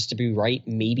way, is to be right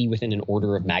maybe within an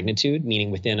order of magnitude,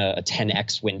 meaning within a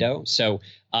 10x window. So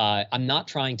I'm not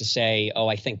trying to say,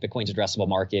 I think Bitcoin's addressable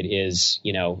market is,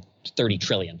 30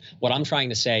 trillion. What I'm trying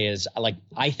to say is,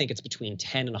 I think it's between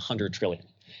 10 and 100 trillion.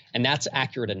 And that's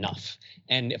accurate enough.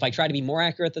 And if I try to be more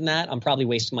accurate than that, I'm probably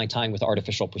wasting my time with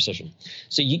artificial precision.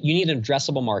 So you need an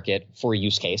addressable market for a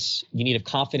use case. You need a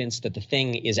confidence that the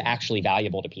thing is actually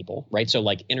valuable to people, right? So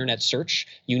like internet search,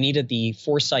 you needed the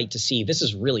foresight to see this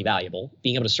is really valuable.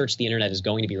 Being able to search the internet is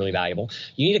going to be really valuable.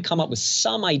 You need to come up with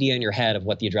some idea in your head of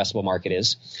what the addressable market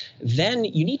is. Then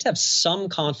you need to have some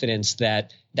confidence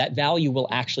that that value will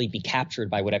actually be captured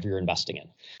by whatever you're investing in.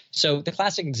 So the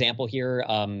classic example here,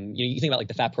 you think about like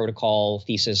the Fat Protocol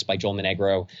thesis by Joel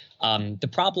Monegro. The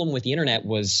problem with the internet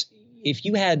was if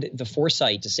you had the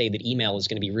foresight to say that email is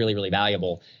going to be really, really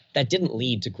valuable, that didn't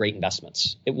lead to great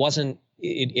investments. It wasn't.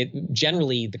 It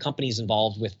generally the companies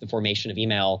involved with the formation of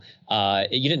email.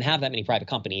 You didn't have that many private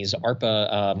companies.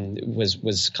 ARPA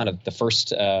was kind of the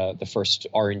first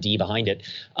R&D behind it.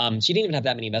 So you didn't even have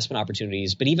that many investment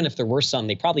opportunities. But even if there were some,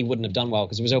 they probably wouldn't have done well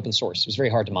because it was open source. It was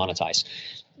very hard to monetize.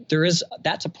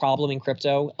 That's a problem in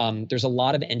crypto. There's a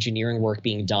lot of engineering work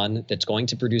being done that's going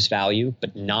to produce value,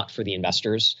 but not for the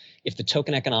investors. If the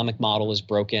token economic model is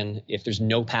broken, if there's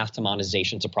no path to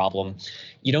monetization, it's a problem.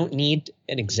 You don't need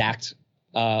an exact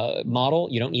model.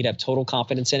 You don't need to have total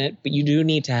confidence in it, but you do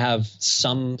need to have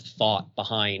some thought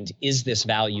behind, is this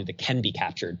value that can be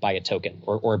captured by a token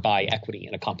or by equity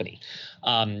in a company?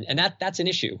 And that's an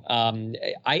issue.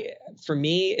 For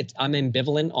me, I'm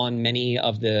ambivalent on many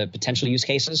of the potential use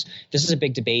cases. This is a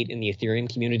big debate in the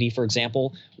Ethereum community, for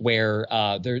example, where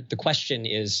the question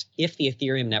is, if the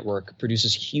Ethereum network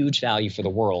produces huge value for the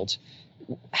world,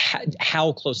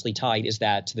 how closely tied is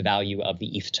that to the value of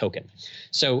the ETH token?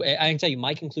 So I can tell you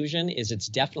my conclusion is it's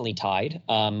definitely tied.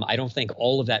 I don't think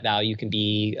all of that value can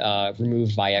be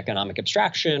removed via economic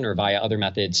abstraction or via other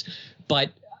methods,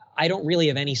 but I don't really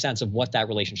have any sense of what that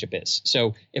relationship is.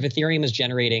 So if Ethereum is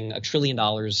generating $1 trillion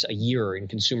a year in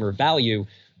consumer value,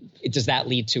 does that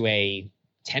lead to a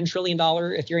 $10 trillion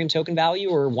Ethereum token value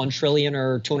or 1 trillion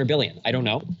or 200 billion? I don't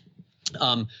know.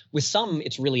 With some,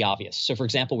 it's really obvious. So, for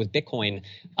example, with Bitcoin,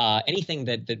 anything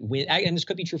and this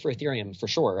could be true for Ethereum for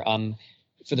sure.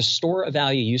 For the store of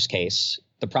value use case,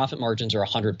 the profit margins are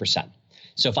 100%.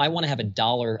 So if I want to have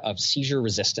 $1 of seizure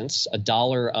resistance,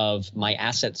 $1 of my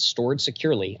asset stored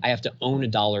securely, I have to own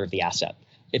 $1 of the asset.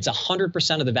 It's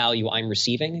 100% of the value I'm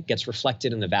receiving gets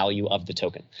reflected in the value of the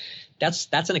token. That's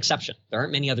an exception. There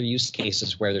aren't many other use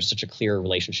cases where there's such a clear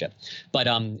relationship. But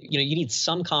you need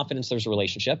some confidence there's a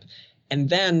relationship. And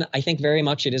then I think very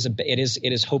much it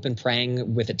is hope and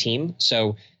praying with a team.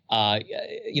 So I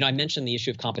mentioned the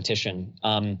issue of competition.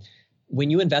 When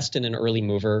you invest in an early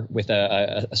mover with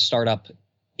a startup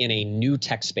in a new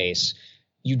tech space,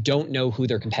 you don't know who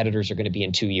their competitors are going to be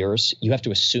in 2 years. You have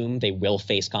to assume they will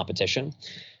face competition.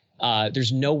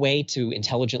 There's no way to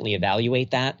intelligently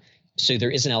evaluate that. So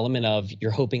there is an element of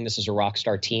you're hoping this is a rock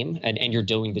star team and you're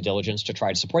doing the diligence to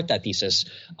try to support that thesis.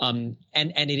 And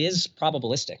it is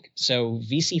probabilistic. So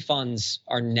VC funds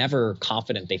are never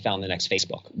confident they found the next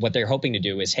Facebook. What they're hoping to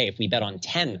do is, hey, if we bet on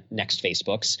 10 next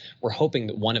Facebooks, we're hoping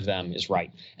that one of them is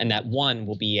right. And that one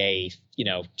will be a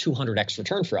 200x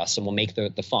return for us and will make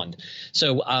the fund.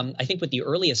 So I think with the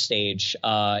earliest stage,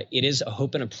 it is a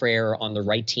hope and a prayer on the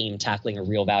right team tackling a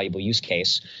real valuable use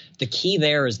case. The key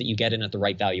there is that you get in at the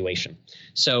right valuation.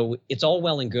 So it's all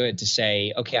well and good to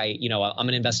say, okay, I'm going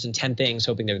to invest in 10 things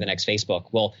hoping they're the next Facebook.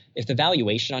 Well, if the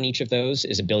valuation on each of those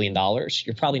is $1 billion,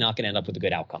 you're probably not going to end up with a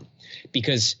good outcome.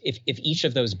 Because if each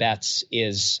of those bets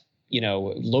is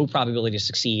low probability to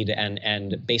succeed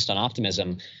and based on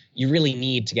optimism, you really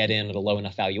need to get in at a low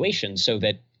enough valuation so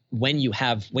that when you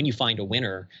find a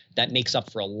winner, that makes up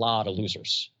for a lot of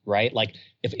losers, right? Like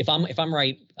if I'm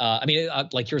right,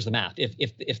 here's the math. If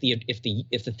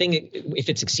the thing, if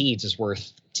it succeeds, is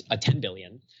worth a 10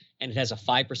 billion and it has a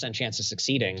 5% chance of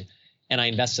succeeding, and I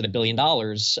invested $1 billion,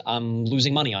 I'm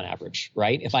losing money on average,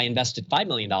 right? If I invested $5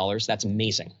 million, that's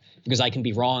amazing because I can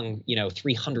be wrong,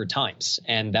 300 times,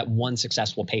 and that one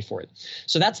success will pay for it.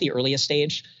 So that's the earliest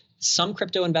stage. Some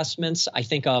crypto investments I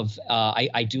think of,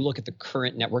 I do look at the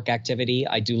current network activity.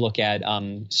 I do look at,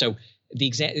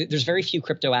 there's very few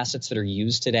crypto assets that are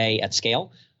used today at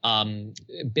scale.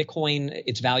 Bitcoin,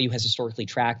 its value has historically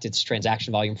tracked its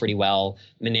transaction volume pretty well.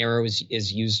 Monero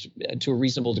is used to a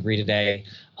reasonable degree today.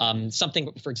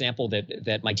 Something, for example,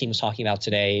 that my team was talking about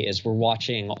today is we're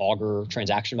watching Augur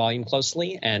transaction volume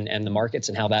closely and the markets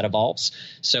and how that evolves.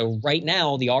 So right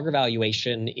now, the Augur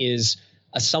valuation is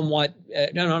a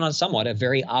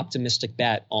very optimistic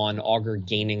bet on Augur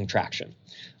gaining traction.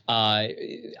 I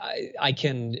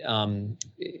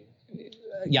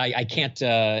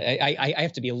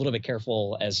have to be a little bit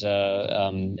careful as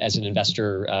an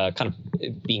investor, kind of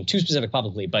being too specific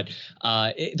publicly, but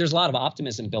there's a lot of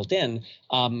optimism built in.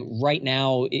 Right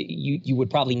now, you would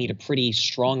probably need a pretty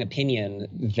strong opinion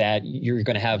that you're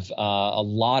going to have a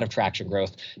lot of traction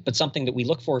growth. But something that we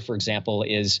look for example,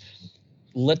 is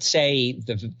let's say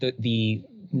the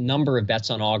number of bets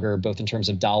on Augur, both in terms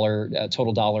of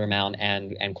total dollar amount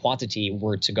and quantity,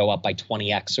 were to go up by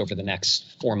 20x over the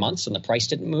next 4 months, and the price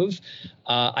didn't move,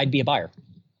 I'd be a buyer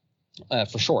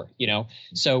for sure.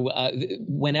 So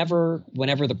whenever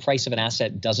the price of an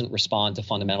asset doesn't respond to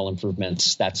fundamental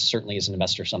improvements, that's certainly as an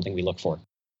investor something we look for.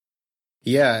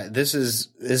 Yeah, this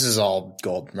is all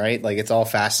gold, right? Like it's all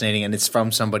fascinating, and it's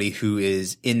from somebody who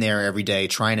is in there every day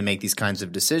trying to make these kinds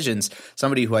of decisions.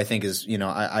 Somebody who I think is,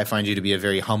 I find you to be a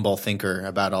very humble thinker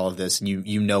about all of this, and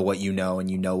you know what you know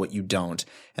and you know what you don't.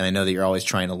 And I know that you're always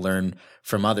trying to learn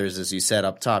from others. As you said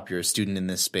up top, you're a student in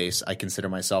this space. I consider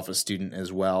myself a student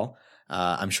as well.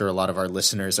 I'm sure a lot of our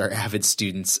listeners are avid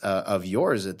students of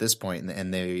yours at this point,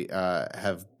 and they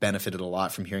have benefited a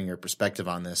lot from hearing your perspective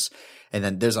on this. And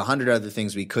then there's 100 other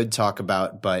things we could talk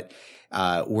about, but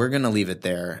we're going to leave it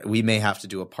there. We may have to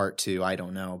do a part 2. I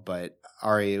don't know. But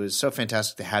Ari, it was so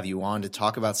fantastic to have you on to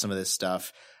talk about some of this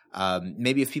stuff.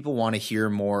 Maybe if people want to hear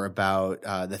more about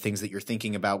the things that you're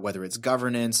thinking about, whether it's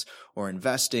governance or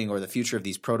investing or the future of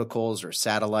these protocols or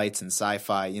satellites and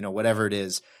sci-fi, whatever it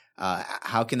is,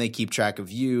 how can they keep track of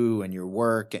you and your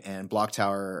work and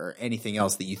BlockTower or anything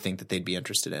else that you think that they'd be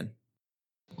interested in?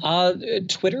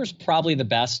 Twitter's probably the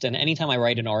best. And anytime I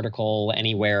write an article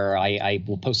anywhere, I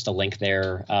will post a link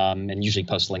there, and usually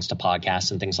post links to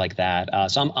podcasts and things like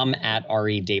that. So I'm at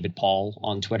Ari David Paul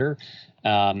on Twitter.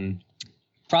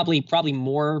 Probably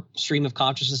more stream of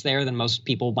consciousness there than most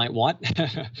people might want.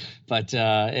 But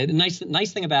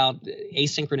nice thing about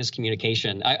asynchronous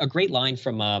communication. A great line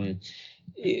from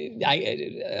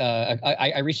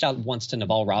I reached out once to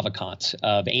Naval Ravikant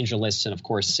of AngelList, and of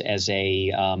course, as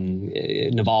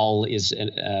Naval is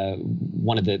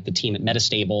one of the team at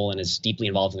Metastable and is deeply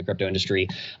involved in the crypto industry.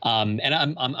 And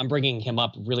I'm bringing him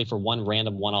up really for one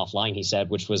random one-off line he said,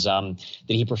 which was that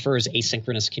he prefers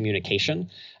asynchronous communication.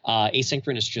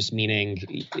 Asynchronous just meaning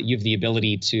you have the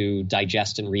ability to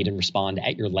digest and read and respond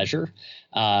at your leisure.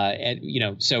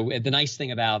 So the nice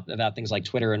thing about things like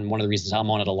Twitter, and one of the reasons I'm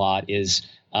on it a lot, is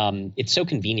it's so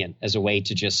convenient as a way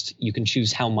to you can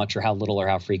choose how much or how little or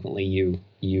how frequently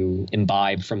you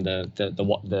imbibe from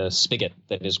the spigot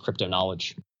that is crypto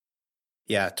knowledge.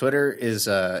 Yeah, Twitter is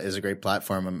a great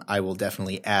platform. I will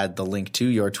definitely add the link to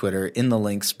your Twitter in the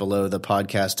links below the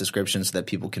podcast description so that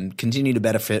people can continue to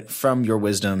benefit from your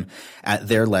wisdom at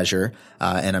their leisure.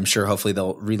 And I'm sure hopefully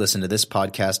they'll re-listen to this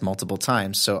podcast multiple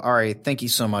times. So, Ari, thank you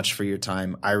so much for your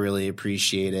time. I really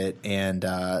appreciate it. And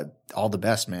all the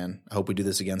best, man. I hope we do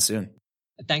this again soon.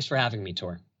 Thanks for having me,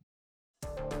 Tor.